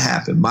it's going to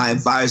happen. My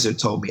advisor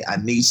told me I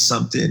need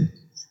something.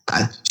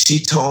 She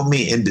told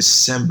me in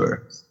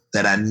December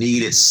that I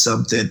needed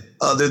something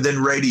other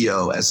than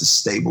radio as a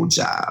stable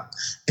job.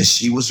 And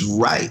she was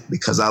right,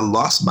 because I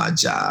lost my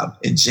job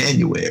in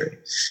January.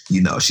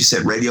 You know, she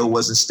said radio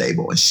wasn't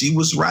stable, and she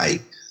was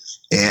right.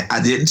 And I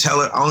didn't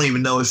tell her. I don't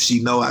even know if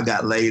she know I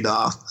got laid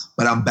off,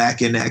 but I'm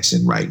back in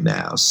action right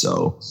now.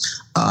 So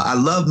I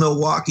love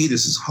Milwaukee.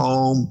 This is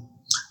home.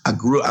 I've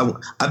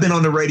been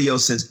on the radio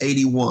since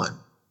 81.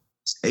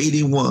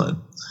 81.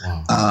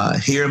 Wow.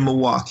 Here in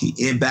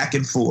Milwaukee, back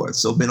and forth.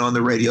 So been on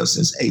the radio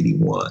since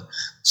 81.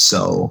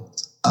 So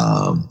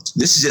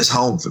this is just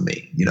home for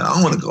me. You know, I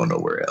don't want to go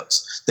nowhere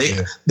else.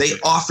 They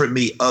offered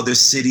me other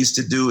cities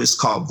to do. It's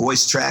called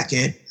voice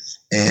tracking,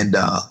 and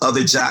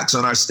other jocks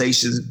on our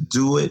station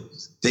do it.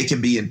 They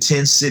can be in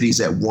 10 cities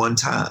at one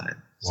time.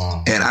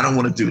 Wow. And I don't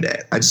want to do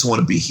that. I just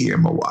want to be here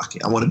in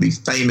Milwaukee. I want to be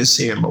famous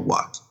here in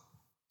Milwaukee.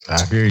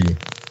 I hear you.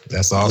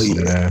 That's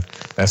awesome, man.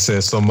 That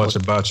says so much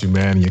about you,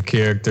 man, your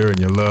character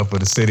and your love for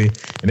the city.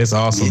 And it's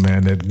awesome,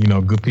 man, that, you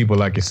know, good people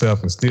like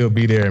yourself can still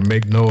be there and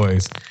make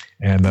noise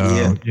and,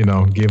 you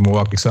know, give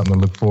Milwaukee something to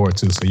look forward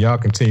to. So y'all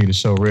continue to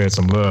show Red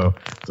some love.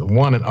 The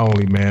one and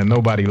only, man.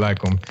 Nobody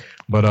like him.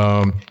 But,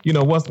 you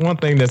know, what's one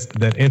thing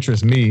that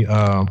interests me,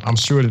 I'm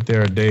sure that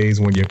there are days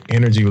when your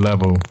energy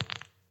level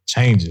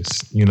changes.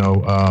 You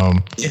know,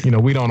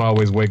 we don't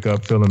always wake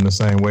up feeling the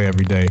same way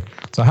every day.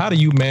 So how do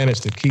you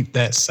manage to keep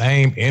that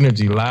same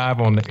energy live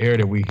on the air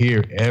that we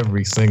hear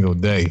every single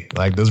day?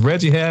 Like, does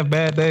Reggie have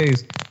bad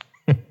days?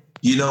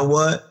 You know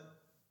what?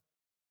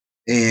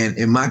 And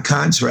in my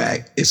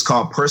contract, it's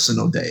called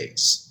personal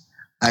days.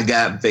 I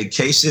got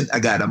vacation. I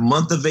got a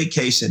month of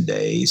vacation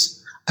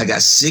days. I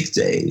got sick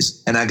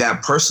days, and I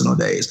got personal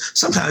days.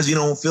 Sometimes you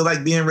don't feel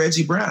like being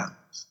Reggie Brown.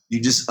 You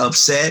just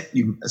upset.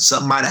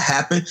 Something might have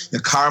happened.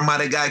 Your car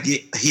might have got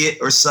hit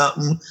or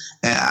something,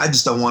 and I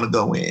just don't want to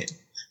go in.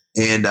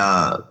 And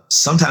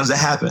sometimes that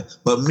happens.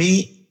 But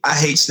me, I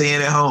hate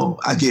staying at home.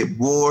 I get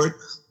bored.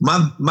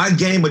 My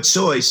game of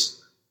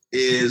choice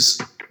is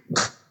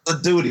Call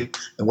of Duty.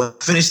 And when I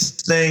finish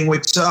this thing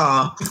with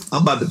y'all,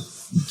 I'm about to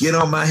get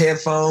on my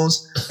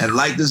headphones and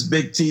light this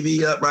big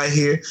TV up right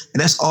here.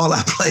 And that's all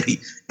I play.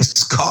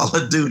 It's Call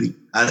of Duty.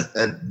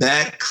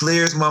 That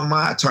clears my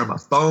mind. I turn my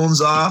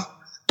phones off.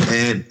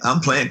 And I'm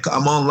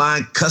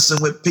online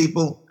cussing with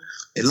people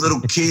and little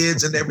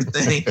kids and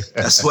everything.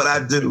 That's what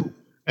I do.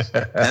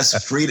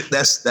 That's freedom.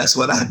 That's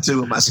what I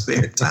do in my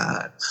spare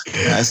time.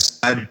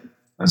 That's my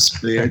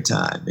spare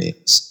time, man.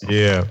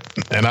 Yeah.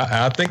 And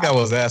I think I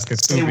was asking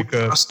too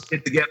because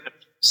get together a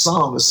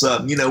song or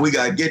something. We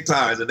got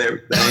guitars and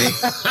everything.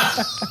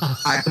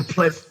 I can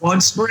play one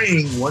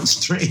string. And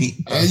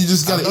you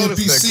just got an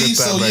MPC,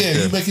 so yeah,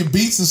 you're making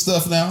beats and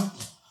stuff now.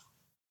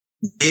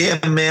 Yeah,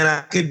 man,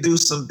 I could do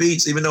some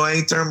beats, even though I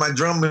ain't turned my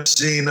drum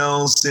machine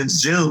on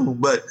since June.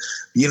 But,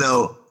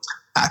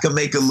 I can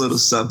make a little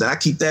something. I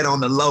keep that on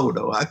the low,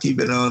 though. I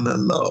keep it on the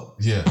low.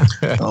 Yeah.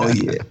 Oh,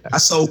 yeah. I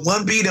sold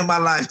one beat in my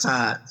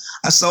lifetime.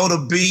 I sold a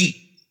beat,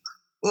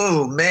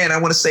 oh, man, I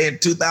want to say in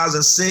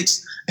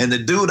 2006. And the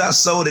dude I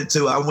sold it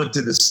to, I went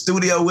to the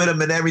studio with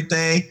him and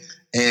everything.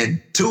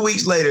 And 2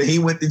 weeks later, he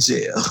went to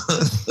jail.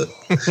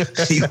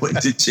 He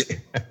went to jail.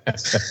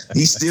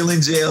 He's still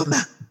in jail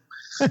now.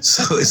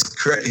 So it's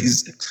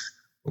crazy.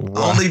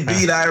 Wow. Only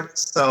beat I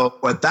sold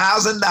for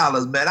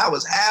 $1,000, man. I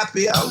was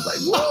happy. I was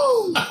like,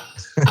 whoa.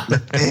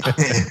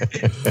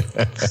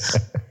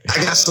 I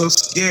got so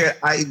scared.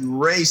 I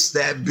erased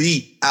that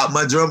beat out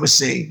my drum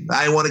machine.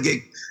 I didn't want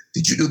to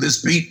did you do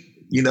this beat,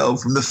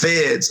 from the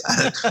feds?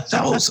 I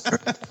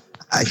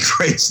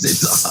erased it.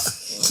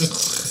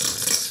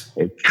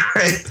 It's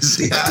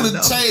crazy.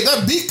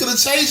 That beat could have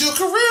changed your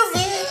career,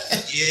 man.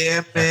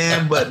 Yeah,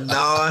 man, but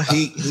no,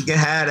 he can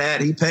have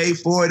that. He paid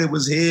for it. It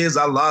was his.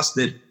 I lost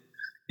it.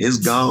 It's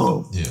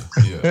gone.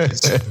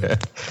 Yeah.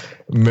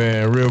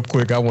 Man, real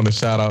quick, I want to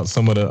shout out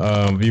some of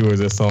the viewers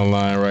that's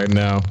online right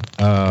now.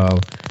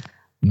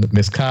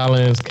 Miss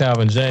Collins,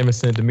 Calvin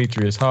Jameson,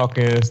 Demetrius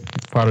Hawkins,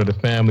 part of the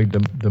family,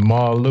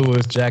 DeMar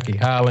Lewis, Jackie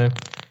Holland,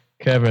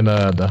 Kevin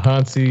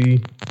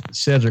DeHunty,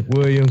 Cedric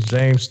Williams,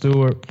 James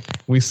Stewart.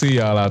 We see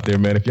y'all out there,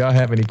 man. If y'all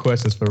have any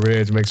questions for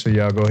Reg, make sure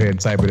y'all go ahead and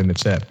type it in the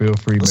chat. Feel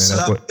free, man.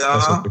 That's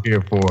what we're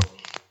here for.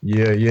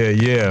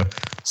 Yeah.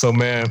 So,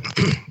 man,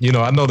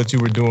 I know that you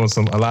were doing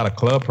a lot of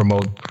club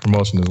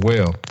promotion as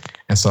well.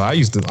 And so I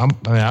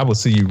would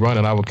see you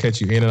running. I would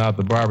catch you in and out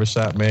the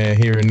barbershop, man,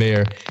 here and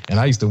there. And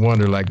I used to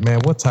wonder, like,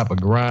 man, what type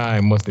of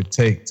grind must it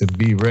take to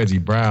be Reggie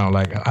Brown?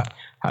 Like,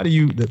 how do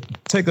you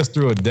take us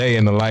through a day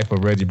in the life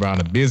of Reggie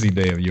Brown, a busy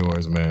day of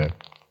yours, man?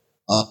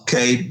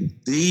 Okay,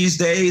 these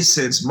days,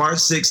 since March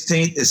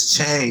 16th, it's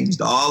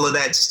changed. All of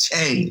that's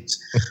changed.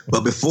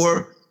 But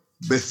before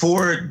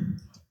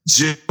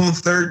June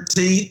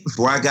 13th,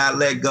 before I got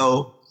let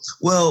go,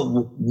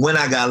 when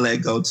I got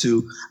let go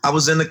too, I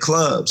was in the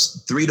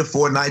clubs 3 to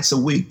 4 nights a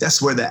week.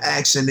 That's where the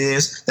action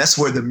is. That's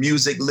where the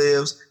music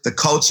lives. The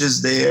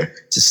culture's there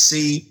to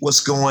see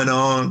what's going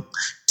on,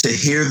 to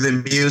hear the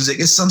music.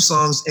 It's some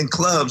songs in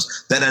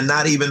clubs that are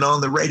not even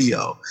on the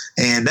radio.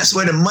 And that's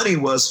where the money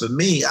was for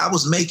me. I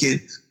was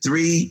making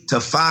 3 to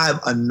 5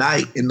 a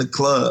night in the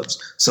clubs.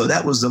 So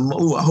that was I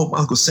hope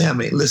Uncle Sam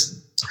ain't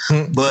listening.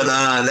 But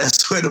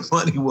that's where the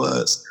money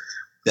was.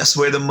 That's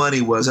where the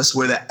money was. That's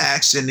where the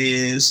action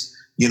is.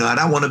 And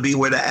I want to be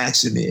where the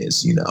action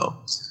is,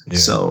 Yeah.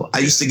 So I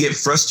used to get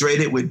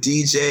frustrated with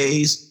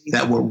DJs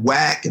that were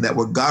whack and that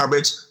were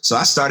garbage. So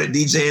I started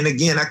DJing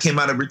again. I came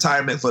out of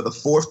retirement for the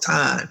 4th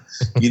time,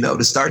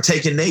 to start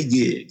taking their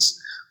gigs.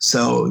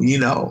 So,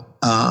 to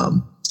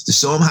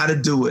show them how to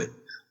do it.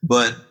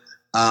 But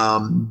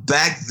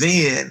back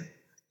then,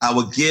 I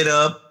would get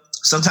up.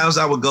 Sometimes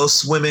I would go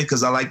swimming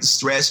because I like to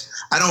stretch.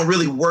 I don't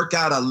really work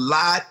out a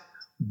lot,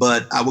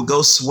 but I would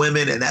go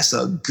swimming, and that's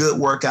a good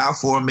workout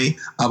for me.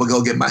 I would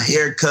go get my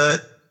hair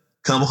cut,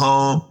 come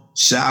home,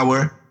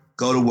 shower,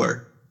 go to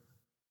work,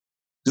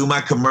 do my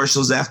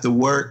commercials after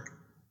work,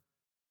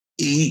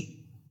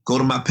 eat, go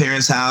to my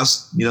parents'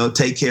 house,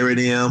 take care of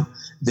them,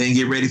 then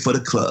get ready for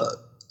the club.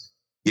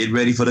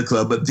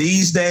 But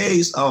these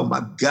days, oh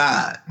my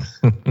God,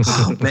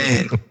 oh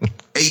man,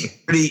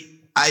 8:30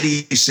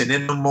 ideation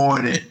in the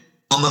morning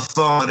on the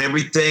phone.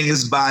 Everything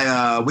is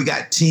by, we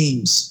got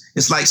Teams.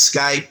 It's like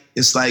Skype.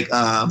 It's like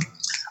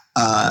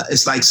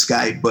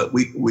Skype, but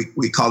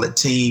we call it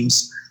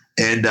Teams.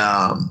 And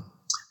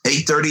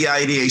 8:30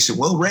 ideation.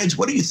 Well, Reg,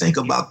 what do you think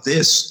about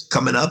this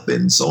coming up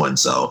and so and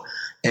so?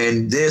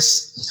 And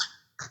this,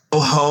 go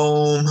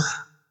home.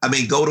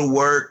 Go to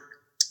work.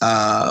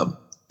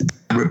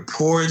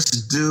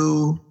 Reports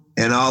due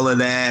and all of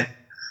that.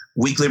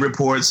 Weekly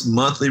reports,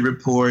 monthly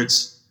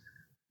reports.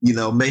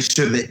 make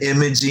sure the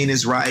imaging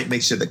is right,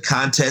 make sure the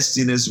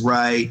contesting is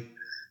right,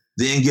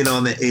 then get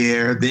on the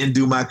air, then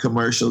do my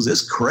commercials.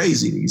 It's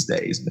crazy these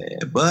days,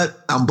 man.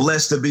 But I'm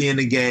blessed to be in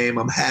the game.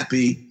 I'm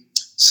happy.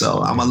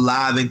 So I'm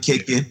alive and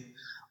kicking.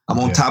 I'm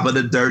on top of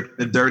the dirt.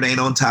 The dirt ain't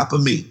on top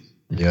of me.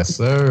 Yes,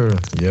 sir.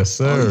 Yes,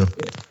 sir.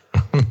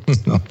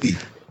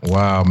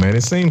 Wow, man.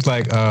 It seems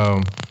like,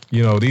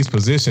 these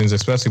positions,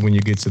 especially when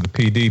you get to the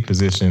PD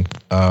position,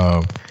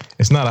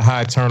 it's not a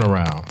high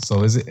turnaround.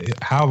 So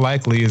how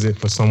likely is it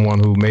for someone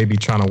who may be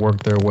trying to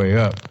work their way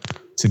up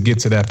to get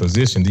to that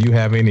position? Do you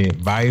have any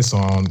advice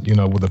on,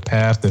 with a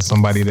path that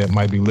somebody that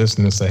might be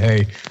listening and say,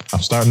 hey,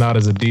 I'm starting out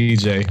as a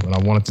DJ, and I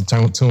wanted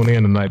to tune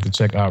in tonight to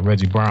check out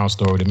Reggie Brown's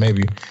story to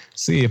maybe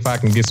see if I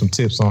can get some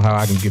tips on how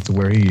I can get to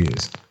where he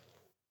is?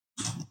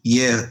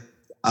 Yeah.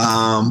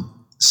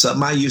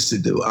 Something I used to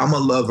do. I'm a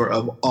lover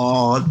of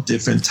all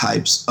different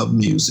types of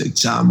music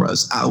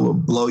genres. I will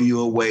blow you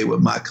away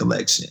with my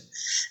collection.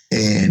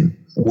 And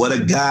what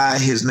a guy,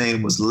 his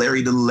name was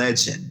Larry the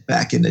Legend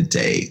back in the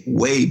day,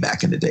 way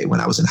back in the day when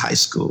I was in high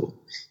school.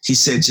 He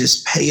said,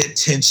 just pay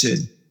attention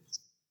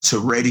to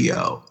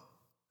radio.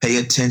 Pay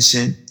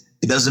attention.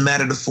 It doesn't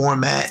matter the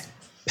format.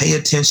 Pay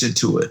attention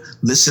to it.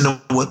 Listen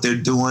to what they're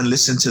doing.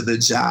 Listen to the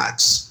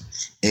jocks.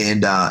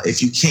 And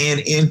if you can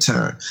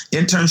intern,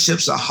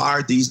 internships are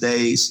hard these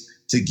days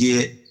to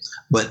get,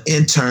 but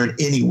intern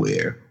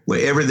anywhere,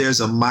 wherever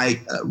there's a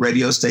mic, a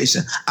radio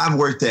station. I've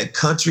worked at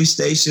country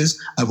stations.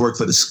 I've worked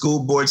for the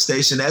school board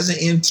station as an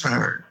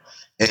intern,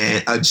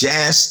 and a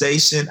jazz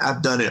station.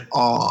 I've done it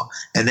all.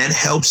 And that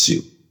helps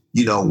you,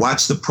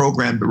 watch the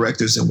program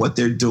directors and what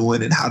they're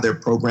doing and how they're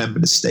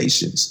programming the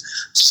stations.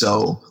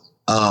 So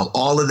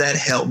all of that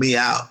helped me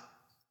out.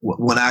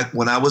 When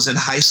I was in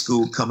high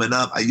school coming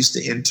up, I used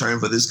to intern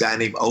for this guy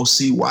named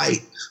O.C.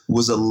 White, who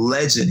was a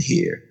legend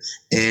here.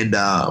 And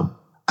I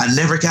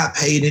never got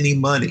paid any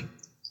money.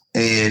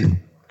 And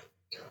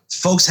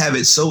folks have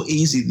it so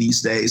easy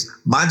these days.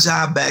 My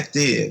job back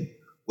then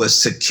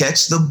was to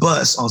catch the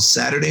bus on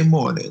Saturday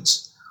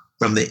mornings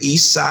from the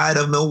east side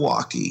of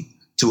Milwaukee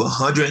to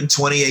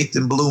 128th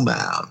and Blue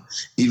Mound.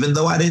 Even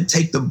though I didn't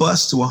take the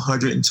bus to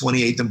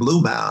 128th and Blue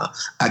Mound,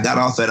 I got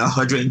off at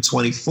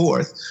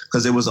 124th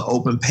because there was an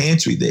open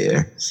pantry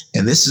there.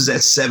 And this is at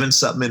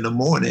 7-something in the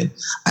morning.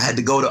 I had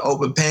to go to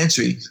open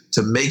pantry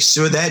to make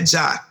sure that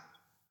jock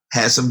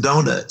had some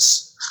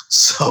donuts.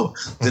 So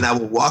then I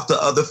would walk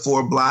the other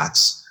 4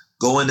 blocks,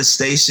 go in the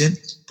station,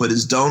 put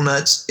his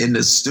donuts in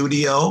the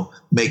studio,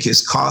 make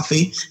his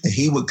coffee, and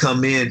he would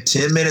come in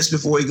 10 minutes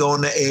before he go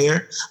on the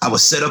air. I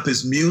would set up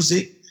his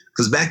music,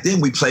 because back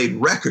then we played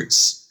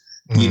records,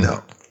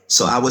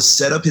 So I would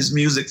set up his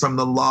music from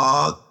the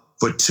log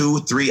for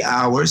 2-3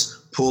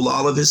 hours, pull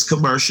all of his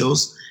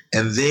commercials,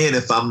 and then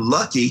if I'm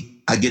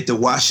lucky, I get to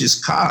wash his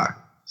car.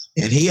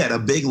 And he had a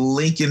big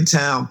Lincoln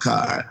Town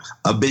car,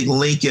 a big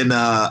Lincoln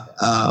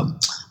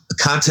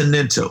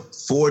Continental,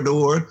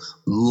 4-door,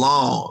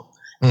 long.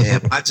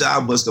 And my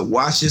job was to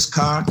wash his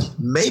car.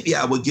 Maybe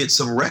I would get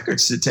some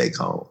records to take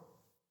home.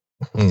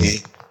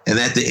 And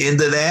at the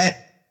end of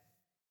that,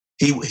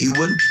 he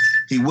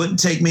wouldn't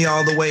take me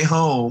all the way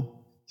home.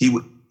 He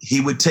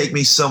would take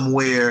me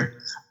somewhere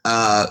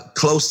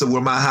close to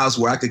where my house,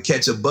 where I could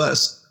catch a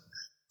bus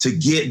to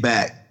get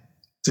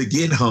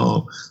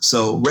home.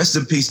 So rest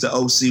in peace to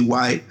O.C.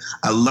 White.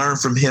 I learned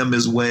from him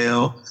as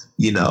well.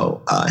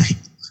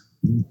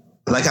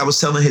 Like I was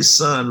telling his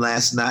son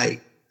last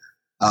night,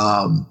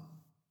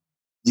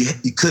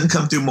 you couldn't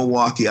come through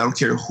Milwaukee. I don't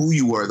care who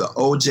you were, the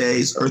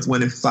OJs, Earth,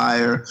 Wind and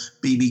Fire,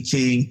 B.B.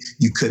 King.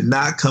 You could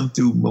not come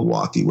through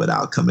Milwaukee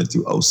without coming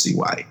through O.C.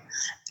 White.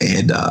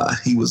 And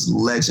he was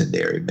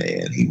legendary,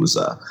 man. He was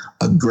a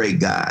great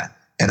guy.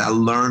 And I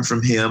learned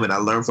from him, and I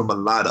learned from a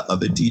lot of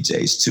other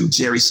DJs too.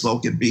 Jerry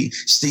Smokin' B,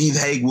 Steve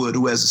Haywood,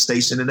 who has a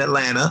station in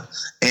Atlanta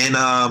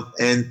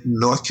and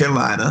North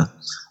Carolina.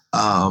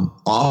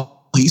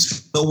 He's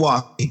from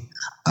Milwaukee.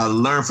 I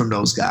learned from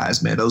those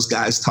guys, man. Those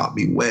guys taught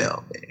me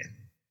well, man.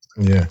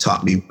 Yeah.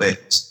 Taught me well.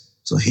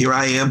 So here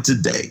I am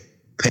today.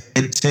 Pay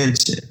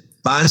attention.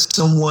 Find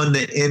someone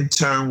to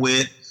intern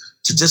with,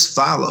 to just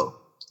follow,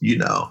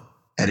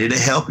 and it'll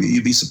help you.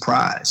 You'll be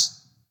surprised.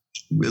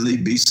 Really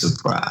be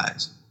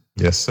surprised.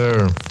 Yes,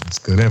 sir. It's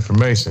good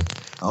information.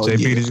 Oh,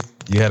 JP, yeah.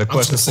 you had a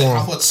question for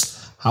him?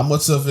 How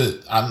much of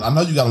it? I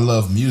know you gotta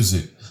love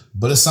music,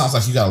 but it sounds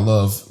like you gotta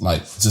love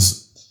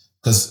just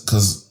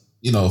because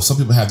some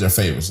people have their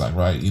favorites, like,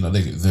 right?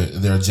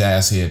 They're a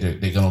jazz head.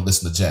 They're gonna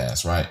listen to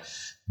jazz, right?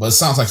 But it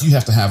sounds like you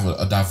have to have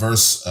a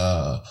diverse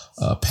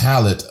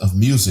palette of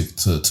music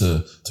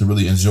to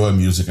really enjoy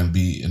music and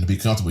be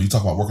comfortable. You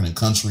talk about working in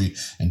country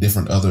and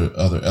different other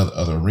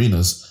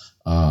arenas.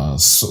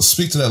 So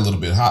speak to that a little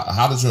bit.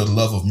 How does your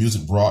love of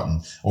music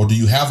broaden, or do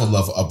you have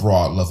a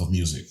broad love of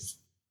music?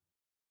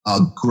 A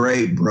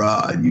great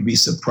broad. You'd be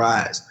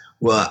surprised.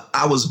 Well,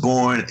 I was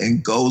born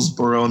in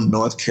Goldsboro,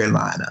 North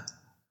Carolina,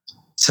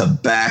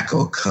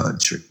 tobacco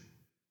country,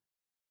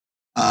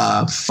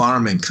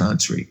 farming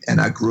country, and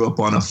I grew up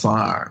on a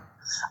farm.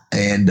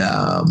 And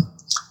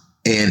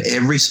And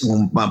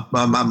my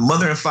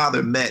mother and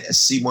father met at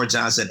Seymour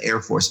Johnson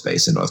Air Force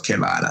Base in North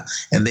Carolina,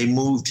 and they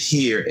moved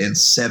here in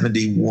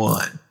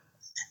 1971.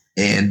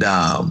 And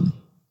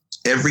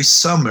every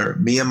summer,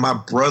 me and my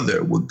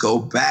brother would go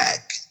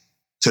back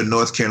to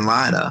North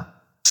Carolina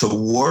to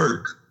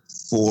work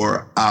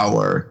for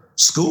our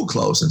school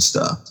clothes and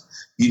stuff,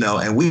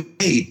 and we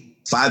paid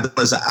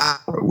 $5 an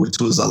hour, which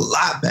was a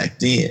lot back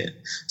then.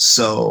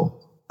 So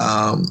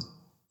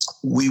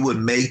we would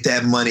make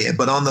that money.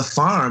 But on the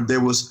farm, there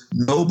was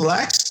no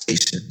black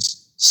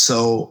stations.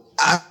 So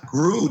I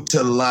grew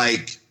to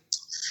like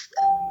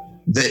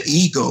the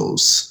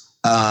Eagles,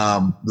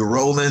 the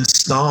Rolling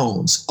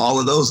Stones, all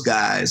of those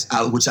guys,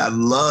 which I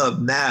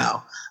love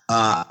now.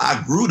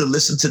 I grew to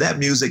listen to that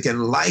music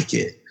and like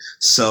it.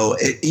 So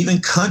even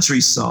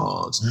country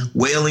songs,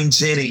 Waylon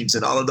Jennings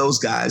and all of those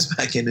guys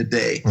back in the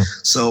day.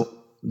 So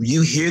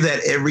you hear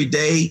that every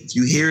day. If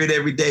you hear it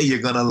every day,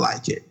 you're going to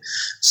like it.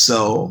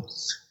 So,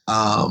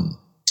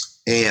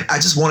 and I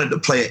just wanted to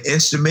play an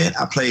instrument.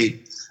 I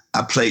played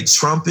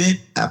trumpet.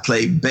 I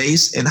played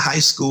bass in high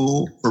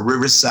school for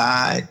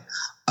Riverside.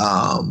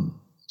 I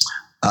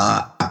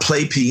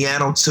play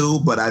piano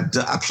too, but I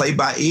play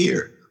by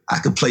ear. I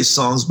could play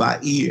songs by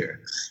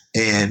ear.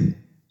 And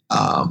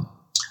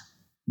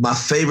my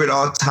favorite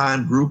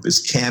all-time group is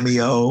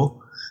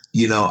Cameo.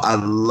 I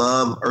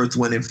love Earth,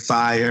 Wind, and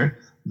Fire.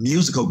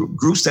 Musical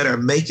groups that are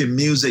making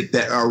music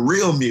that are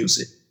real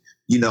music.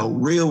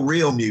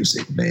 Real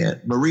music, man.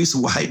 Maurice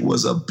White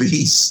was a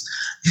beast,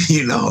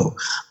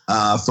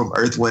 from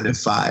Earth, Wind, and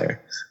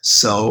Fire.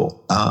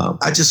 So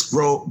I just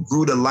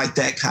grew to like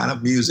that kind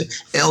of music.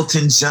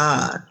 Elton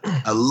John.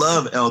 I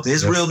love Elton.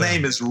 His real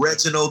name is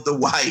Reginald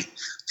Dwight.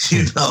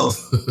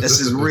 That's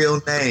his real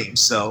name.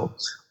 So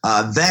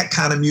that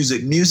kind of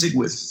music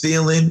with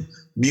feeling,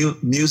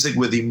 music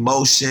with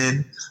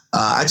emotion.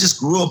 I just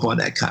grew up on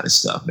that kind of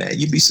stuff, man.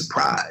 You'd be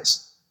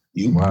surprised.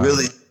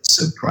 Really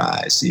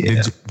surprised.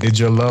 Yeah. Did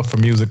your love for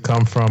music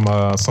come from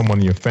someone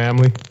in your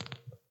family?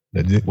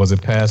 Was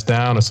it passed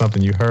down or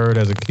something you heard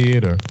as a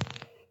kid, or?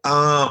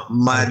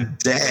 My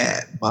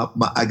dad.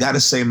 I gotta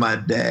say my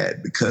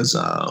dad, because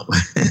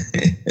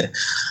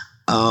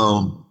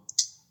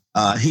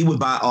he would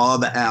buy all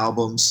the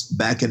albums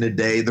back in the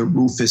day. The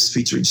Rufus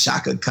featuring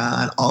Chaka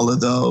Khan, all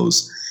of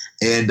those,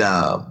 and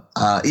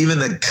even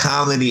the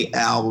comedy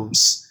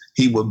albums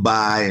he would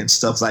buy and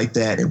stuff like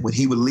that. And when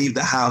he would leave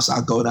the house,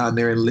 I'd go down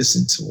there and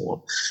listen to him.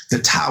 The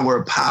Tower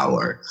of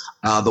Power,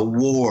 The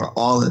War,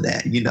 all of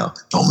that.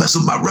 Don't mess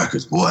with my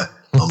records, boy.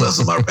 Don't mess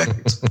with my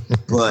records.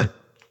 But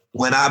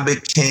when I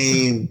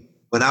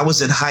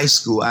was in high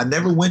school, I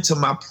never went to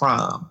my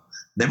prom.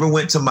 But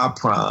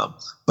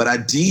I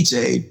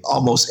DJ'd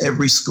almost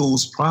every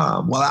school's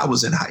prom while I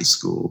was in high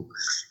school.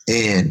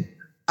 And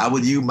I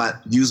would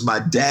use my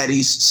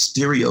daddy's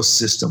stereo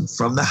system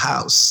from the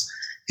house.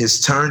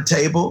 His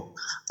turntable,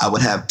 I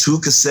would have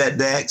 2 cassette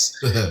decks,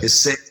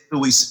 his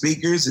Louis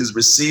speakers, his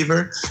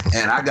receiver,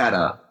 and I got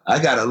a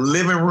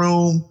living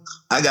room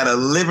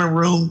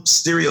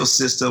stereo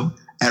system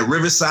at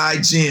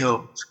Riverside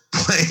Gym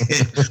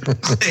playing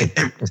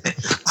everything.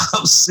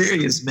 I'm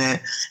serious,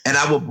 man. And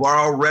I would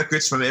borrow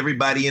records from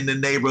everybody in the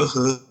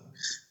neighborhood.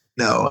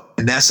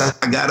 And that's how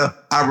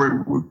I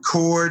would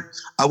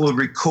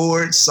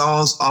record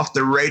songs off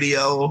the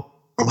radio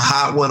from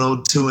Hot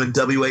 102 and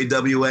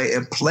WAWA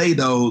and play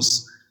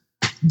those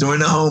during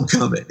the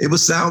homecoming. It would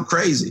sound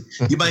crazy.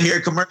 You might hear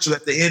a commercial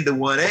at the end of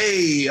one.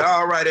 Hey,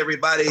 all right,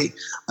 everybody,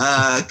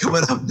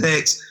 coming up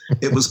next.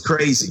 It was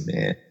crazy,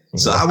 man.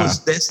 So I was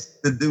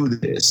destined to do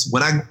this.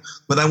 When I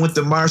went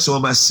to Marshall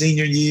in my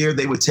senior year,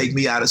 they would take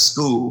me out of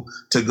school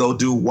to go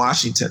do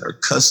Washington or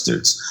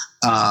Custard's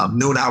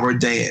noon hour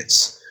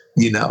dance,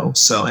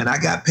 So, and I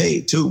got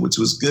paid too, which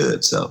was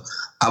good. So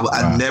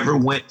I never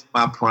went to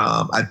my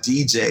prom. I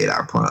DJ'd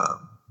our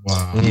prom.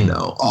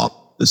 Wow.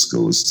 All the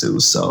schools too.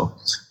 So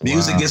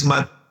music is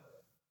my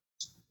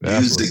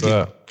That's music. What's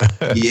up.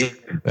 Yeah.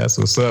 That's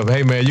what's up.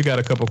 Hey man, you got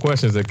a couple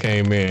questions that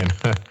came in.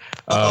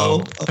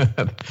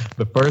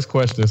 The first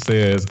question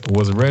says,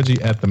 was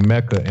Reggie at the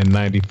Mecca in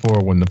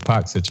 '94 when the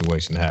Pac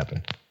situation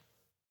happened?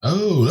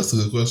 Oh, that's a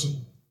good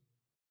question.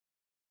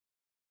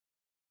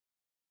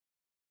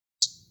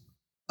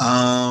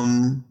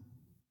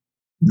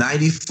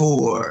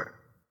 94.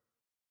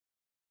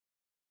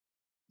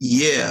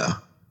 Yeah,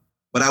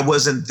 but I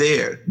wasn't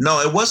there.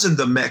 No, it wasn't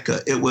the Mecca.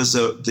 It was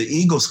the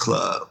Eagles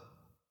Club.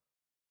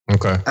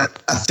 Okay.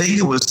 I think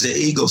it was the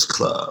Eagles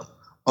Club.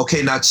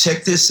 Okay, now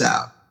check this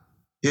out.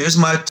 Here's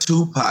my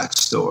Tupac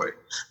story.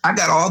 I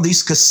got all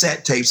these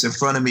cassette tapes in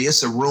front of me.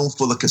 It's a room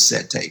full of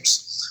cassette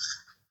tapes.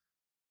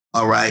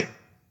 All right.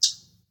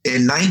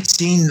 In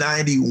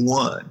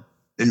 1991,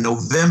 in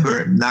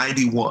November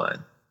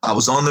 91, I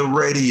was on the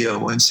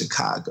radio in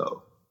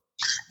Chicago.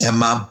 And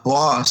my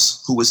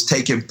boss, who was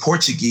taking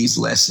Portuguese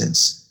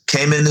lessons,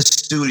 came in the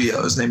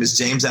studio. His name is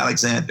James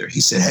Alexander.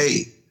 He said,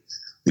 hey,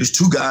 there's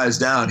 2 guys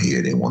down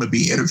here. They want to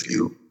be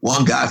interviewed.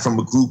 One guy from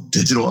a group,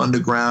 Digital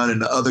Underground,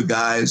 and the other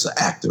guy is an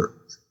actor.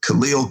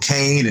 Khalil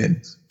Kain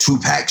and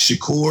Tupac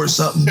Shakur or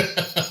something.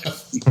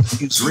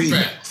 He was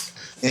reading.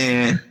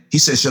 And he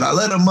said, should I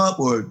let him up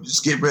or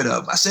just get rid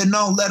of him? I said,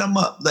 no, let him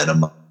up. Let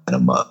him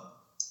up.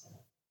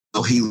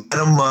 So he let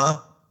him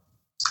up.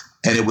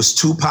 And it was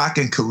Tupac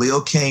and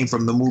Khalil Kain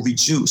from the movie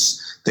Juice.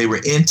 They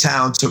were in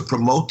town to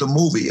promote the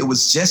movie. It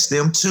was just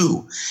them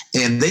two.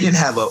 And they didn't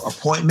have an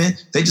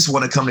appointment. They just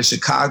want to come to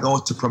Chicago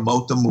to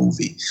promote the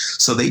movie.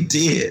 So they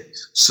did.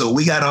 So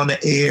we got on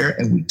the air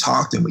and we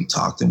talked and we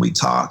talked and we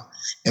talked.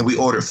 And we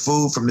ordered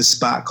food from this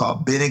spot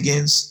called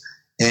Bennigan's.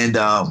 And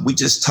we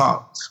just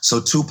talked. So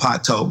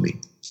Tupac told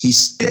me, he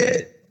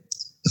said,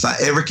 if I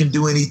ever can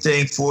do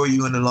anything for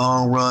you in the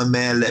long run,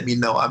 man, let me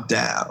know. I'm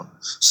down.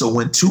 So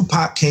when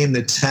Tupac came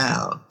to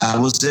town, I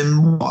was in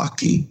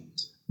Milwaukee.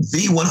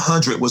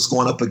 V100 was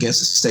going up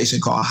against a station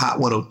called Hot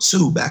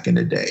 102 back in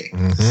the day.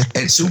 Mm-hmm.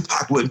 And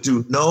Tupac would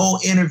do no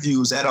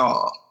interviews at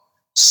all.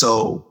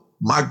 So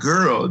my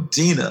girl,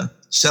 Dina,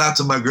 shout out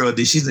to my girl,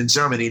 D. She's in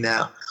Germany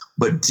now.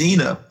 But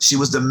Dina, she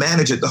was the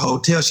manager at the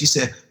hotel. She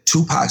said,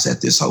 Tupac's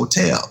at this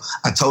hotel.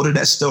 I told her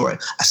that story.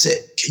 I said,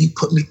 can you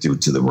put me through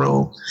to the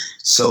room?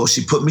 So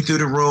she put me through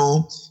the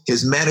room.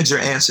 His manager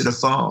answered the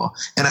phone.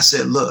 And I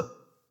said, look,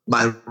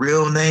 my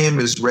real name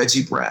is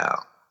Reggie Brown.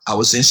 I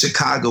was in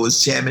Chicago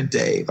as Jammin'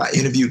 Dave. I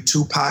interviewed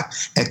Tupac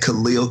and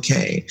Khalil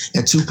Kain.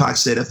 And Tupac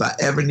said, if I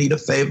ever need a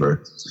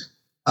favor,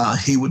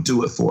 he would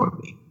do it for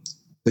me.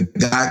 The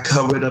guy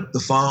covered up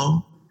the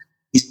phone.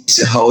 He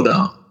said, hold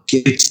on.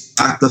 Get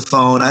Tupac the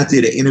phone. I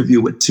did an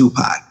interview with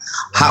Tupac.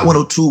 Hot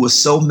 102 was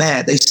so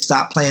mad, they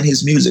stopped playing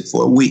his music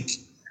for a week.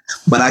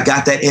 But I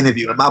got that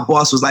interview. And my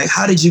boss was like,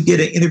 how did you get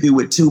an interview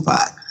with Tupac?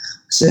 I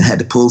said, I had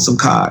to pull some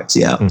cards.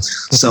 Yeah.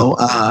 So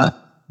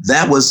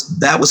that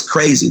was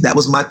crazy. That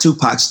was my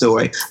Tupac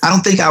story. I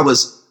don't think I'm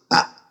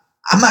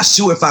not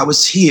sure if I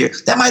was here.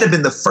 That might have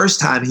been the first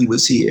time he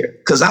was here.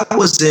 Because I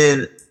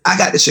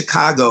got to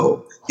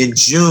Chicago in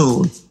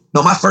June.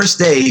 No, my first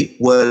day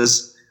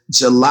was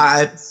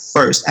July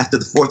 1st, after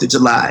the 4th of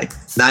July,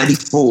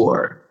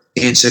 94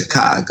 in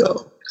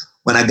Chicago,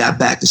 when I got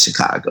back to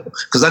Chicago.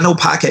 Because I know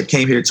Pac had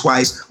came here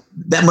twice.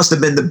 That must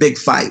have been the big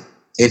fight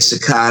in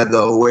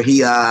Chicago where he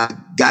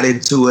got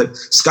into it.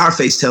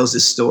 Scarface tells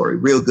this story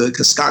real good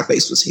because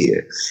Scarface was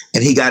here.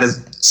 And he got in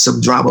some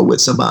drama with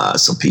some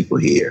people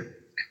here.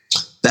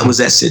 That was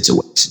that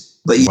situation.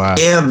 But wow.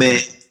 Yeah,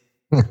 man,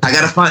 I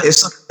got to find it.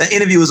 The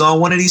interview was on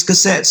one of these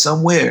cassettes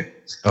somewhere.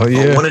 Oh,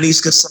 yeah. On one of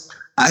these cassettes.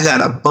 I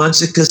got a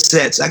bunch of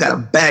cassettes. I got a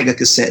bag of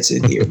cassettes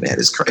in here, man.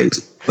 It's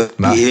crazy. But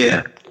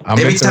yeah,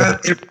 every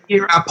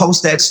year I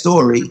post that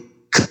story,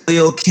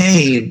 Khalil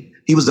Kain,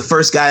 he was the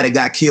first guy that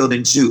got killed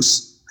in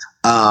Juice.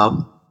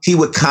 He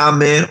would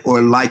comment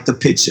or like the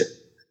picture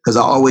because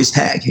I always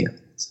tag him.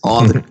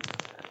 All the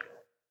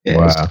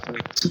wow.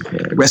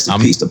 Rest in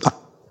peace to Pop.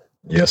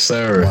 Yes,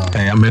 sir. Wow.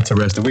 Hey, I'm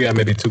interested. We got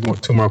maybe two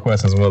more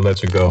questions and we'll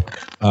let you go.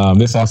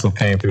 This also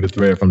came through the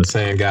thread from the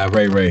same guy,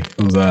 Ray,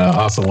 who's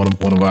also one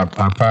of our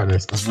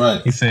partners. That's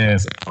right. He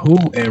says, who,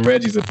 in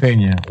Reggie's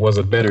opinion, was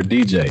a better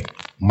DJ?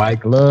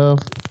 Mike Love,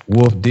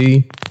 Wolf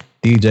D,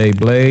 DJ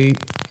Blade,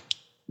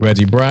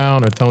 Reggie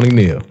Brown, or Tony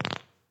Neal?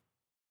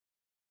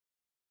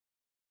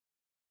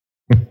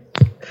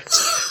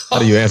 How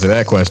do you answer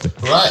that question?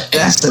 Right.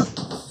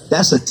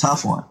 That's a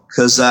tough one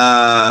because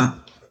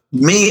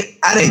me,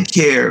 I didn't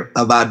care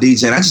about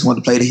DJing. I just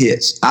wanted to play the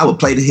hits. I would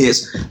play the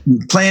hits.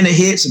 Playing the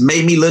hits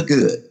made me look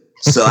good.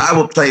 So I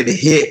would play the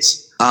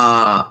hits.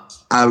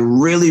 I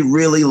really,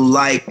 really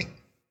like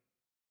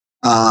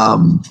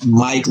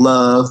Mike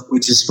Love,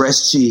 which is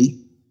Fresh G.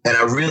 And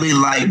I really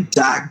like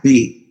Doc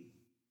B.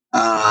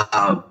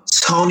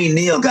 Tony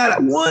Neal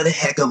got one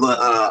heck of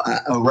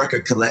a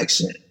record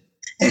collection.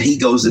 And he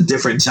goes to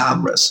different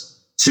genres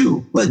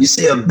too. But you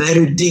say a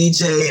better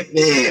DJ,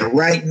 man,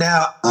 right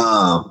now,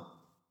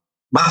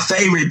 my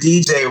favorite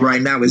DJ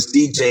right now is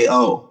DJ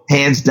O,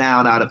 hands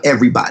down out of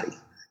everybody,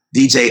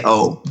 DJ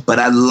O. But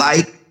I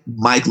like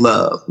Mike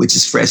Love, which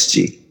is Fresh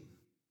G.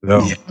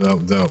 Dope.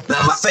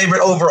 Now my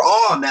favorite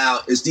overall now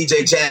is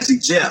DJ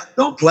Jazzy Jeff.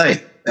 Don't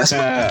play. That's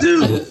my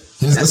dude. That's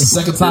the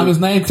second time his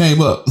name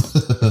came up.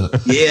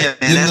 Yeah,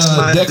 man, that's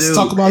my Dex dude.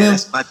 Talk about him?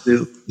 That's my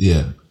dude.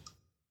 Yeah.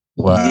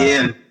 Wow.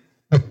 Yeah.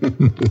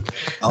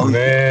 Oh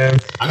man,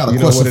 I got a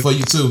question for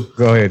you too.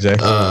 Go ahead, Jay.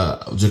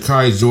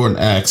 Jakari Jordan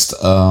asked,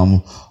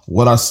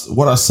 what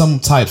are some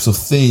types of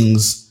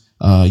things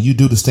you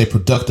do to stay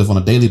productive on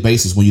a daily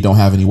basis when you don't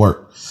have any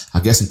work? I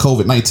guess in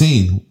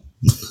COVID-19,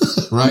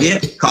 right? Yeah,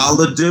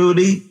 Call of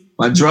Duty,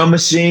 my drum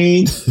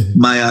machine,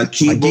 my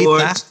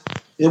keyboard.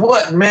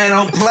 What, man?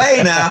 Don't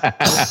play now.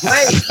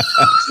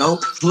 Don't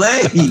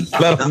play.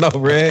 Let them know,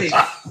 Red.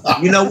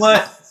 You know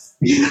what?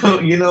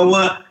 You know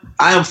what?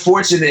 I am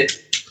fortunate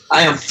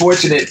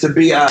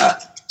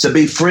to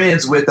be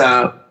friends with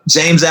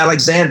James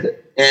Alexander.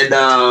 And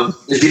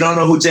if you don't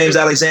know who James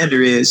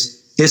Alexander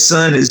is, his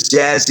son is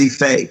Jazzy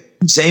Faye.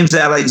 James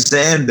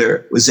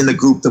Alexander was in the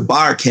group The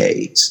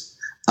Barcades.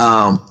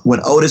 When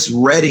Otis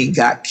Redding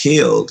got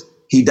killed,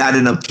 he died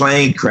in a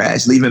plane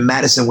crash, leaving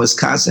Madison,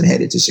 Wisconsin,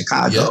 headed to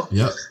Chicago.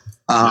 Yep.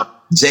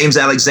 James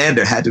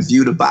Alexander had to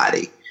view the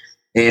body.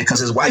 and because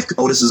his wife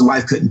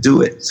couldn't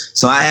do it.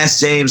 So I asked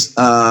James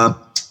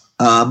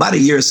about a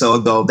year or so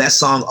ago, that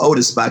song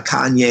Otis by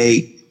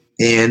Kanye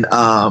and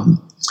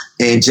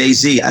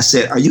Jay-Z. I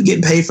said, "Are you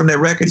getting paid from that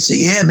record?" He said,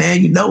 "Yeah,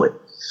 man, you know it,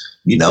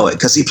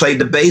 because he played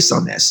the bass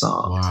on that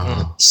song."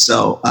 Wow.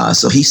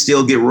 So he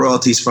still get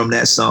royalties from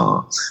that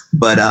song.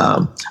 But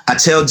I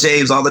tell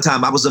James all the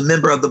time, I was a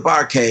member of the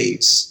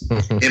Barcades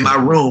in my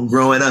room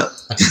growing up.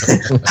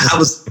 I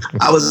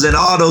was in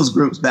all those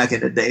groups back in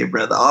the day,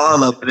 brother.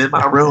 All of them in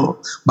my room.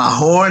 My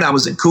horn, I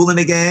was in Kool and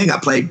the Gang. I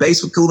played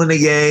bass with Kool and the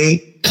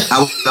Gang. I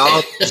was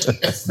all,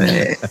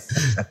 man.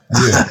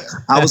 Yeah.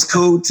 I was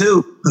cool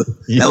too.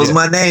 That was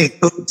my name.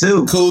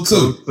 Cool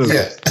too.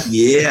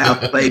 Yeah,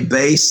 I played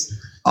bass.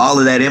 All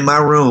of that in my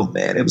room,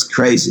 man. It was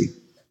crazy.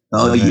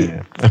 Oh,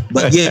 yeah.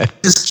 But yeah,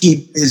 just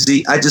keep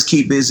busy. I just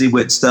keep busy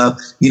with stuff.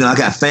 I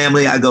got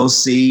family I go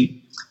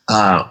see.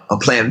 I'm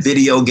playing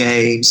video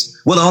games.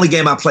 Well, the only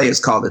game I play is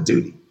Call of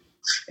Duty.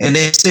 And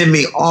they send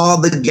me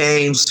all the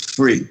games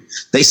free.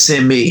 They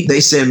send me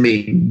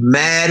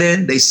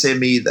Madden. They send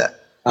me the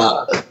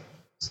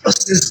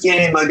what's this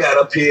game I got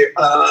up here?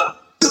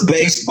 The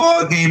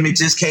baseball game that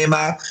just came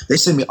out. They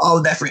send me all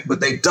of that free, but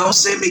they don't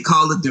send me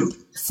Call of Duty.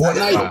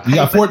 Fortnite? You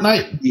got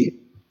Fortnite? Yeah.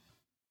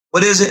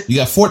 What is it? You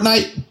got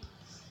Fortnite?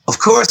 Of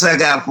course I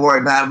got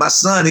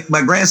Fortnite.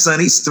 My grandson,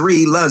 he's 3.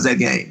 He loves that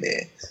game,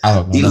 man. I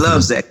don't know. He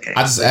loves that game.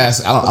 I just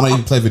asked. I don't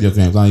even play video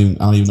games. I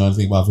don't even know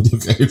anything about video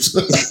games.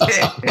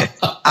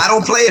 I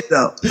don't play it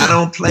though. I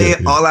don't play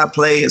it. All I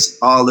play is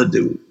Call of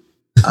Duty.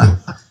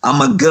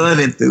 I'm a gun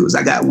enthusiast.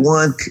 I got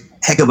one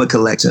heck of a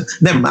collection.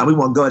 Never mind, we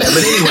won't go there.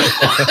 But anyway,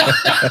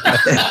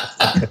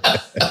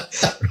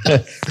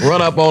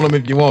 run up on them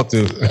if you want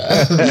to.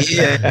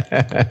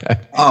 Yeah.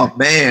 Oh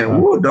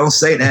man, woo, don't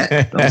say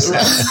that. Don't say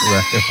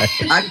that.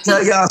 Right. I can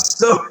tell y'all a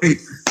story.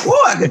 Woo,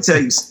 I can tell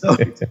you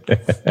stories.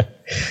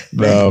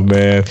 No,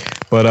 man.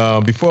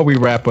 But before we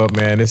wrap up,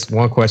 man, it's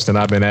one question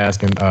I've been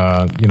asking.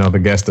 The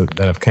guests that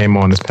have came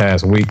on this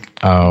past week.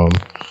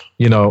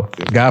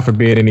 God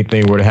forbid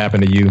anything were to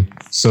happen to you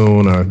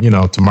soon or,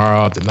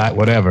 tomorrow, tonight,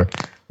 whatever.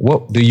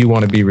 What do you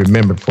want to be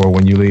remembered for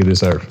when you leave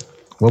this earth?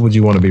 What would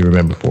you want to be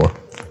remembered for?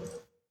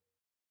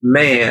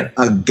 Man,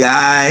 a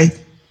guy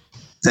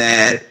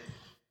that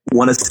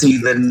want to see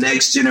the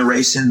next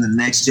generation, and the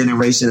next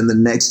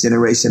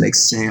generation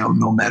excel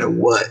no matter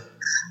what.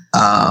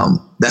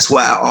 That's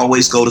why I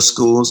always go to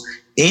schools.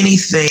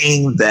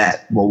 Anything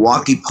that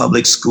Milwaukee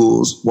Public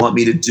Schools want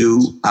me to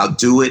do, I'll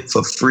do it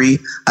for free.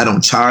 I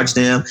don't charge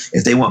them.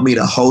 If they want me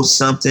to host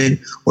something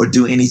or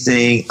do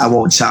anything, I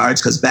won't charge,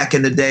 because back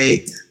in the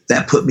day,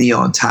 that put me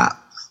on top.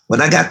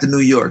 When I got to New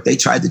York, they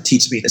tried to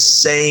teach me the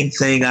same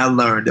thing I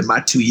learned in my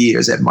 2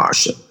 years at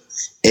Marshall.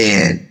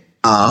 And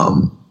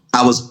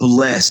I was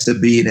blessed to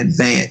be in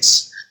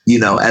advance,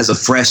 as a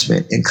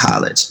freshman in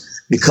college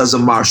because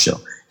of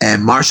Marshall.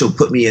 And Marshall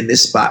put me in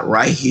this spot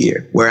right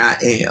here where I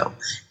am.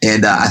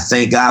 And I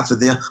thank God for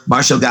them.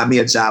 Marshall got me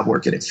a job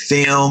working in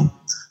film.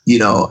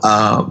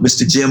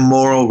 Mr. Jim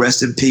Morrow,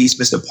 rest in peace,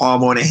 Mr. Paul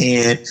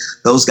Moynihan.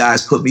 Those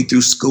guys put me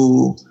through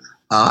school.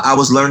 I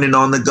was learning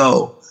on the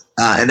go.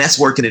 And that's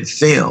working in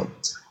film.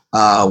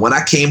 When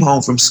I came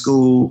home from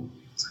school,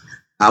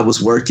 I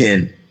was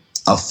working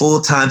a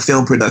full-time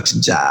film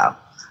production job.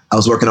 I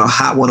was working on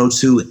Hot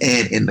 102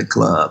 and in the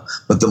club,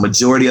 but the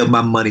majority of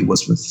my money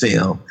was from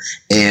film.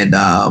 And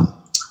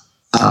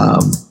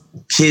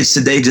kids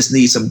today just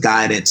need some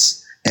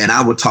guidance. And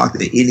I would talk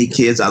to any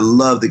kids. I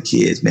love the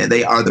kids, man.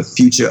 They are the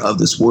future of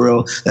this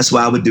world. That's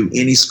why I would do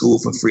any school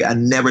for free. I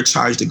never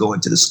charged to go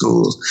into the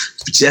schools,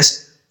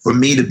 just for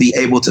me to be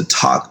able to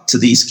talk to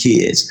these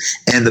kids.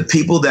 And the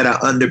people that are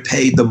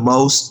underpaid the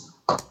most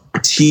are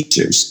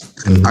teachers.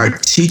 Mm-hmm. Our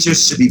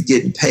teachers should be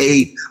getting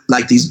paid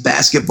like these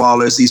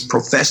basketballers, these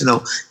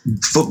professional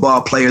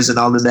football players and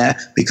all of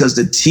that, because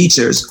the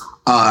teachers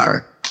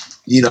are,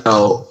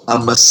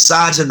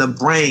 massaging the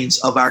brains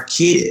of our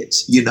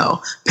kids.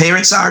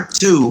 Parents are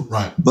too,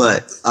 right.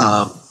 But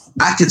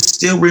I can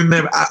still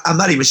remember. I'm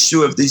not even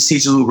sure if these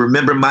teachers will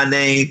remember my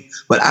name,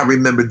 but I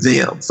remember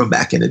them from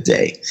back in the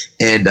day.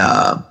 And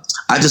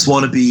I just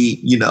want to be,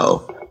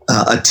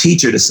 a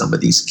teacher to some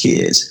of these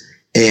kids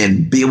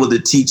and be able to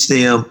teach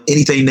them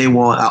anything they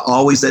want. I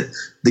always let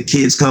the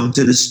kids come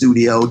to the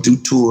studio, do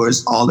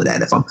tours, all of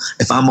that.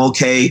 If I'm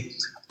okay,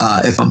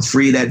 if I'm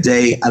free that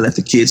day, I let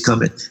the kids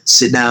come and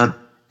sit down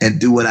and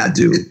do what I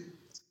do.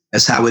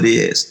 That's how it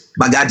is.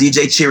 My guy,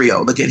 DJ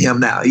Cheerio, look at him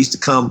now. He used to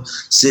come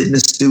sit in the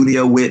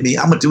studio with me.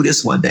 I'm going to do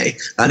this one day.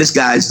 Now, this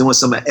guy's doing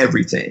some of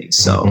everything.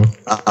 So,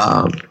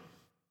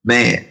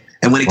 man.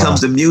 And when it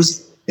comes to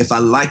music, if I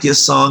like your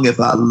song,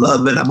 if I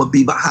love it, I'm going to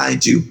be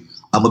behind you.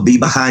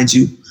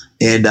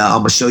 And I'm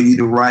going to show you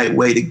the right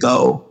way to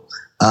go.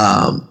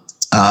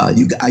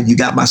 You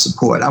got my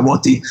support.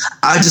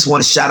 I just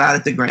want to shout out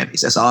at the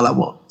Grammys. That's all I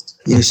want.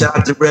 Shout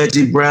out to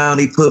Reggie Brown.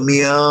 He put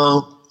me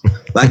on.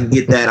 If I can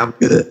get that, I'm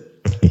good.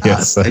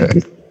 Yes, sir.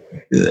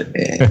 Good,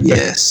 man.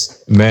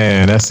 Yes.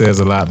 Man, that says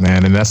a lot,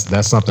 man. And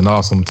that's something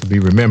awesome to be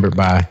remembered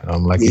by.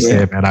 Like you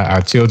said, man,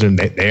 our children,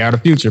 they are the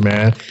future,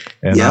 man.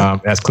 And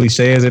as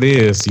cliche as it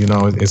is,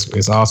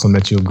 it's awesome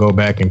that you'll go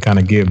back and kind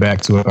of give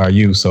back to our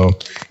youth. So,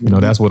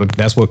 that's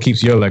what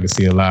keeps your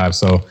legacy alive.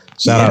 So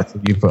shout out to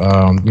you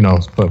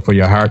for, for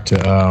your heart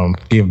to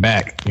give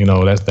back.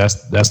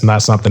 That's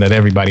not something that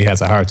everybody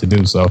has a heart to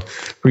do. So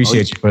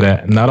appreciate you for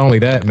that. And not only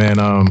that, man,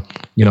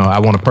 I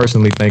want to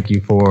personally thank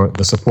you for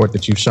the support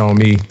that you've shown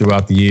me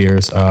throughout the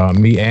years,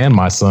 me and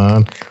my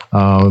son,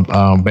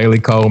 Bailey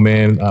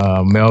Coleman,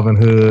 Melvin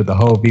Hood, the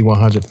whole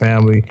V100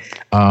 family.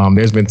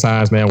 There's been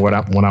times, man, when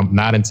I'm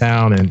not in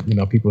town and,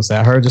 people say,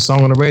 I heard your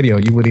song on the radio.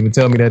 You wouldn't even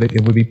tell me that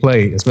it would be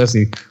played,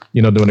 especially,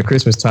 during the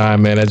Christmas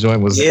time, man. That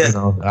joint was,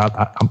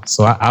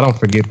 so I don't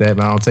forget that,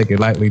 and I don't take it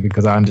lightly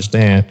because I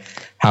understand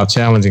how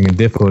challenging and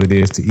difficult it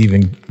is to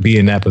even be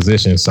in that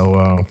position.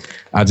 So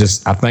I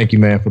thank you,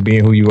 man, for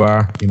being who you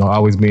are,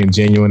 always being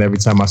genuine. Every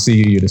time I see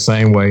you, you're the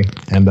same way.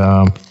 And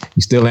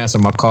you still answer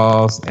my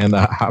calls, and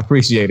I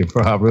appreciate it,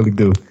 bro. I really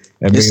do.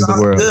 That means the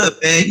world. Good,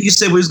 man. You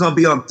said we was going to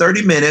be on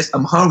 30 minutes.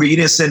 I'm hungry. You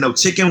didn't send no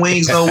chicken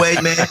wings no way,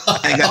 man.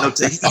 I ain't got no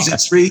Tahitian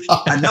treat.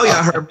 I know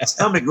y'all heard my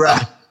stomach growl.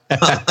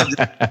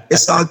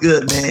 It's all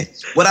good, man.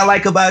 What I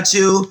like about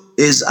you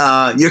is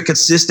you're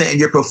consistent and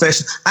you're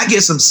professional. I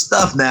get some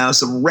stuff now,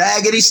 some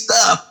raggedy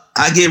stuff.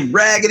 I get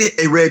raggedy.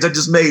 Hey, Reg, I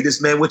just made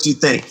this, man. What you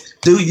think?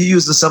 Dude, you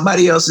using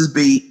somebody else's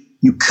beat.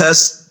 You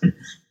cuss,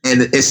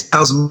 and it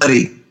sounds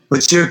muddy.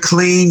 But you're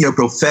clean, you're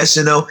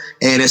professional,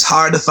 and it's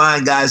hard to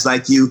find guys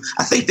like you.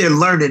 I think they're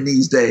learning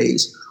these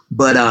days.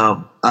 But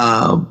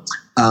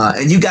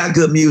and you got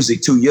good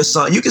music too. Your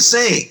song, you can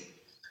sing.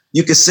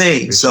 You can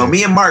sing. So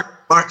me and Mark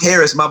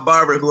Harris, my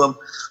barber,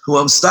 who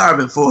I'm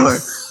starving for,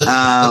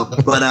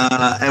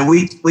 and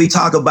we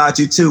talk about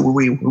you too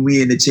when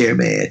we in the chair,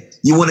 man.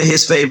 You one of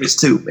his favorites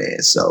too,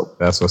 man. So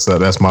that's what's up.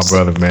 That's my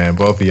brother, man.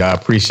 Both of y'all,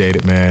 appreciate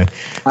it, man.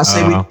 I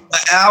say we do an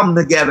album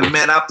together,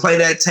 man. I play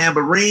that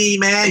tambourine,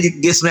 man. You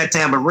can get some of that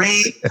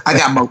tambourine. I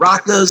got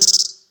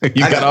maracas. I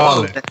got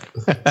all of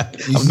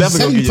that. I'm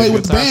definitely gonna play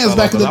with the bands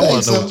back in the day. I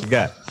want to know what you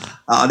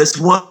got. This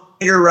one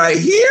finger right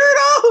here,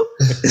 though.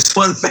 This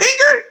one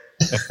finger.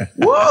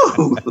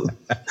 Whoa,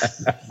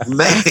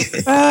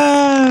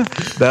 man!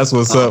 That's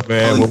what's up,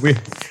 man. Well,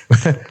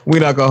 we're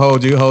not gonna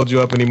hold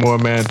you up anymore,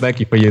 man. Thank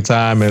you for your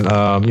time and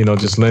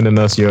just lending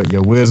us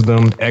your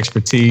wisdom,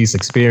 expertise,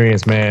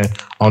 experience, man,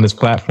 on this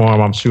platform.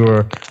 I'm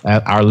sure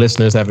our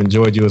listeners have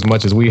enjoyed you as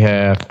much as we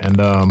have, and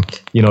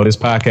this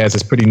podcast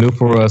is pretty new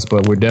for us,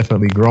 but we're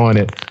definitely growing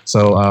it.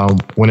 So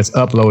when it's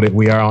uploaded,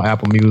 we are on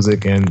Apple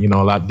Music and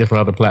a lot of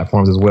different other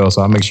platforms as well.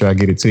 So I'll make sure I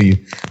get it to you.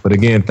 But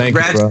again, thank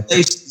you, bro.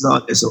 Congratulations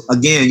on this.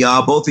 Again,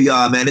 y'all, both of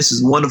y'all, man, this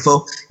is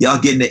wonderful. Y'all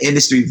getting the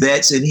industry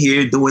vets in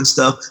here doing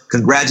stuff.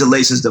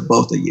 Congratulations to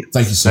both of you.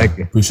 Thank you, sir.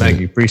 Thank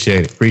you.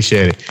 Appreciate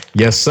it.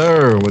 Yes,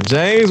 sir. Well,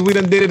 James, we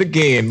done did it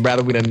again,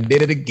 brother. We done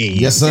did it again.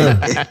 Yes, sir.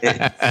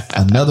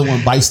 Another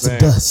one bites the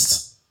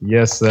dust.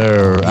 Yes,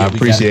 sir. I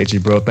appreciate you,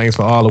 bro. Thanks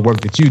for all the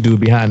work that you do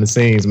behind the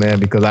scenes, man,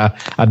 because I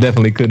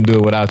definitely couldn't do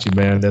it without you,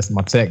 man. That's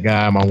my tech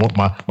guy, my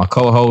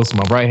co-host,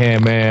 my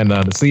right-hand man,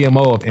 the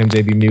CMO of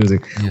MJB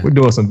Music. Yeah. We're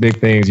doing some big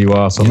things, you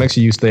all. So make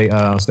sure you stay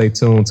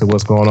tuned to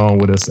what's going on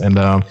with us and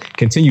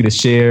continue to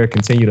share,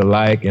 continue to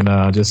like,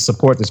 and just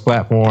support this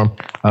platform.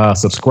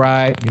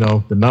 Subscribe.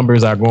 The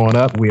numbers are going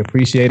up. We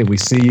appreciate it. We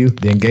see you.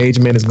 The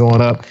engagement is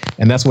going up.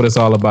 And that's what it's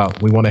all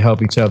about. We want to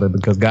help each other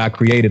because God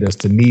created us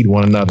to need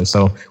one another.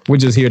 So we're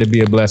just here to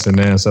be a blessing,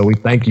 man. So we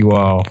thank you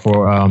all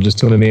for just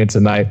tuning in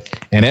tonight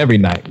and every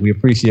night. We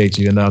appreciate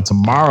you. And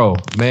tomorrow,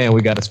 man,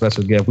 we got a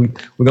special guest. We're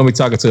going to be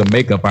talking to a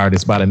makeup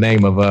artist by the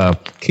name of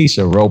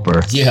Keisha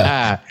Roper.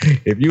 Yeah.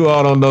 If you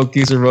all don't know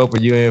Keisha Roper,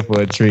 you're in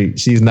for a treat.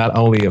 She's not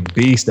only a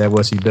beast at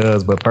what she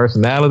does, but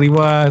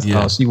personality-wise,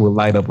 she will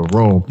light up a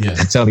room. Yeah.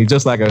 I'm telling you,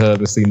 just like her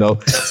husband, C-No.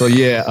 So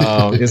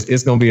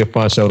it's going to be a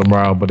fun show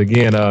tomorrow. But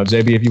again,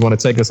 JB, if you want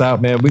to take us out,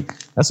 man,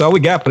 that's all we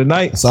got for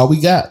tonight. That's all we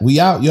got.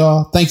 We out,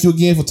 y'all. Thank you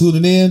again for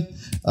tuning in.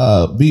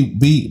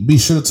 Be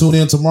sure to tune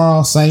in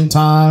tomorrow, same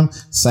time,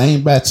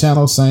 same back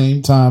channel,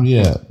 same time.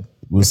 Yeah,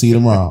 we'll see you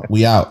tomorrow.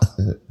 We out.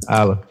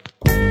 Holla.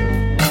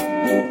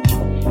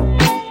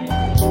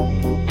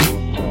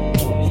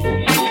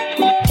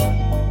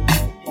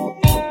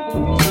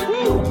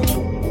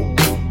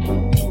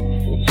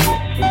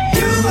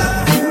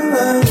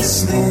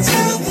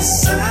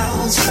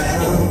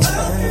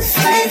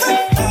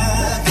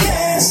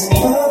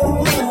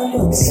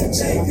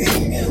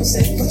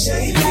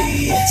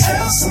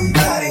 Tell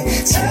somebody,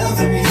 tell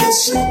them you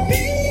should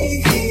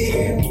be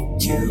here.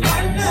 You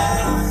are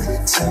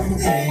not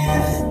tuned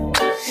in.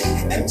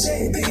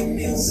 MJB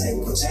Music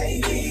with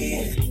JB.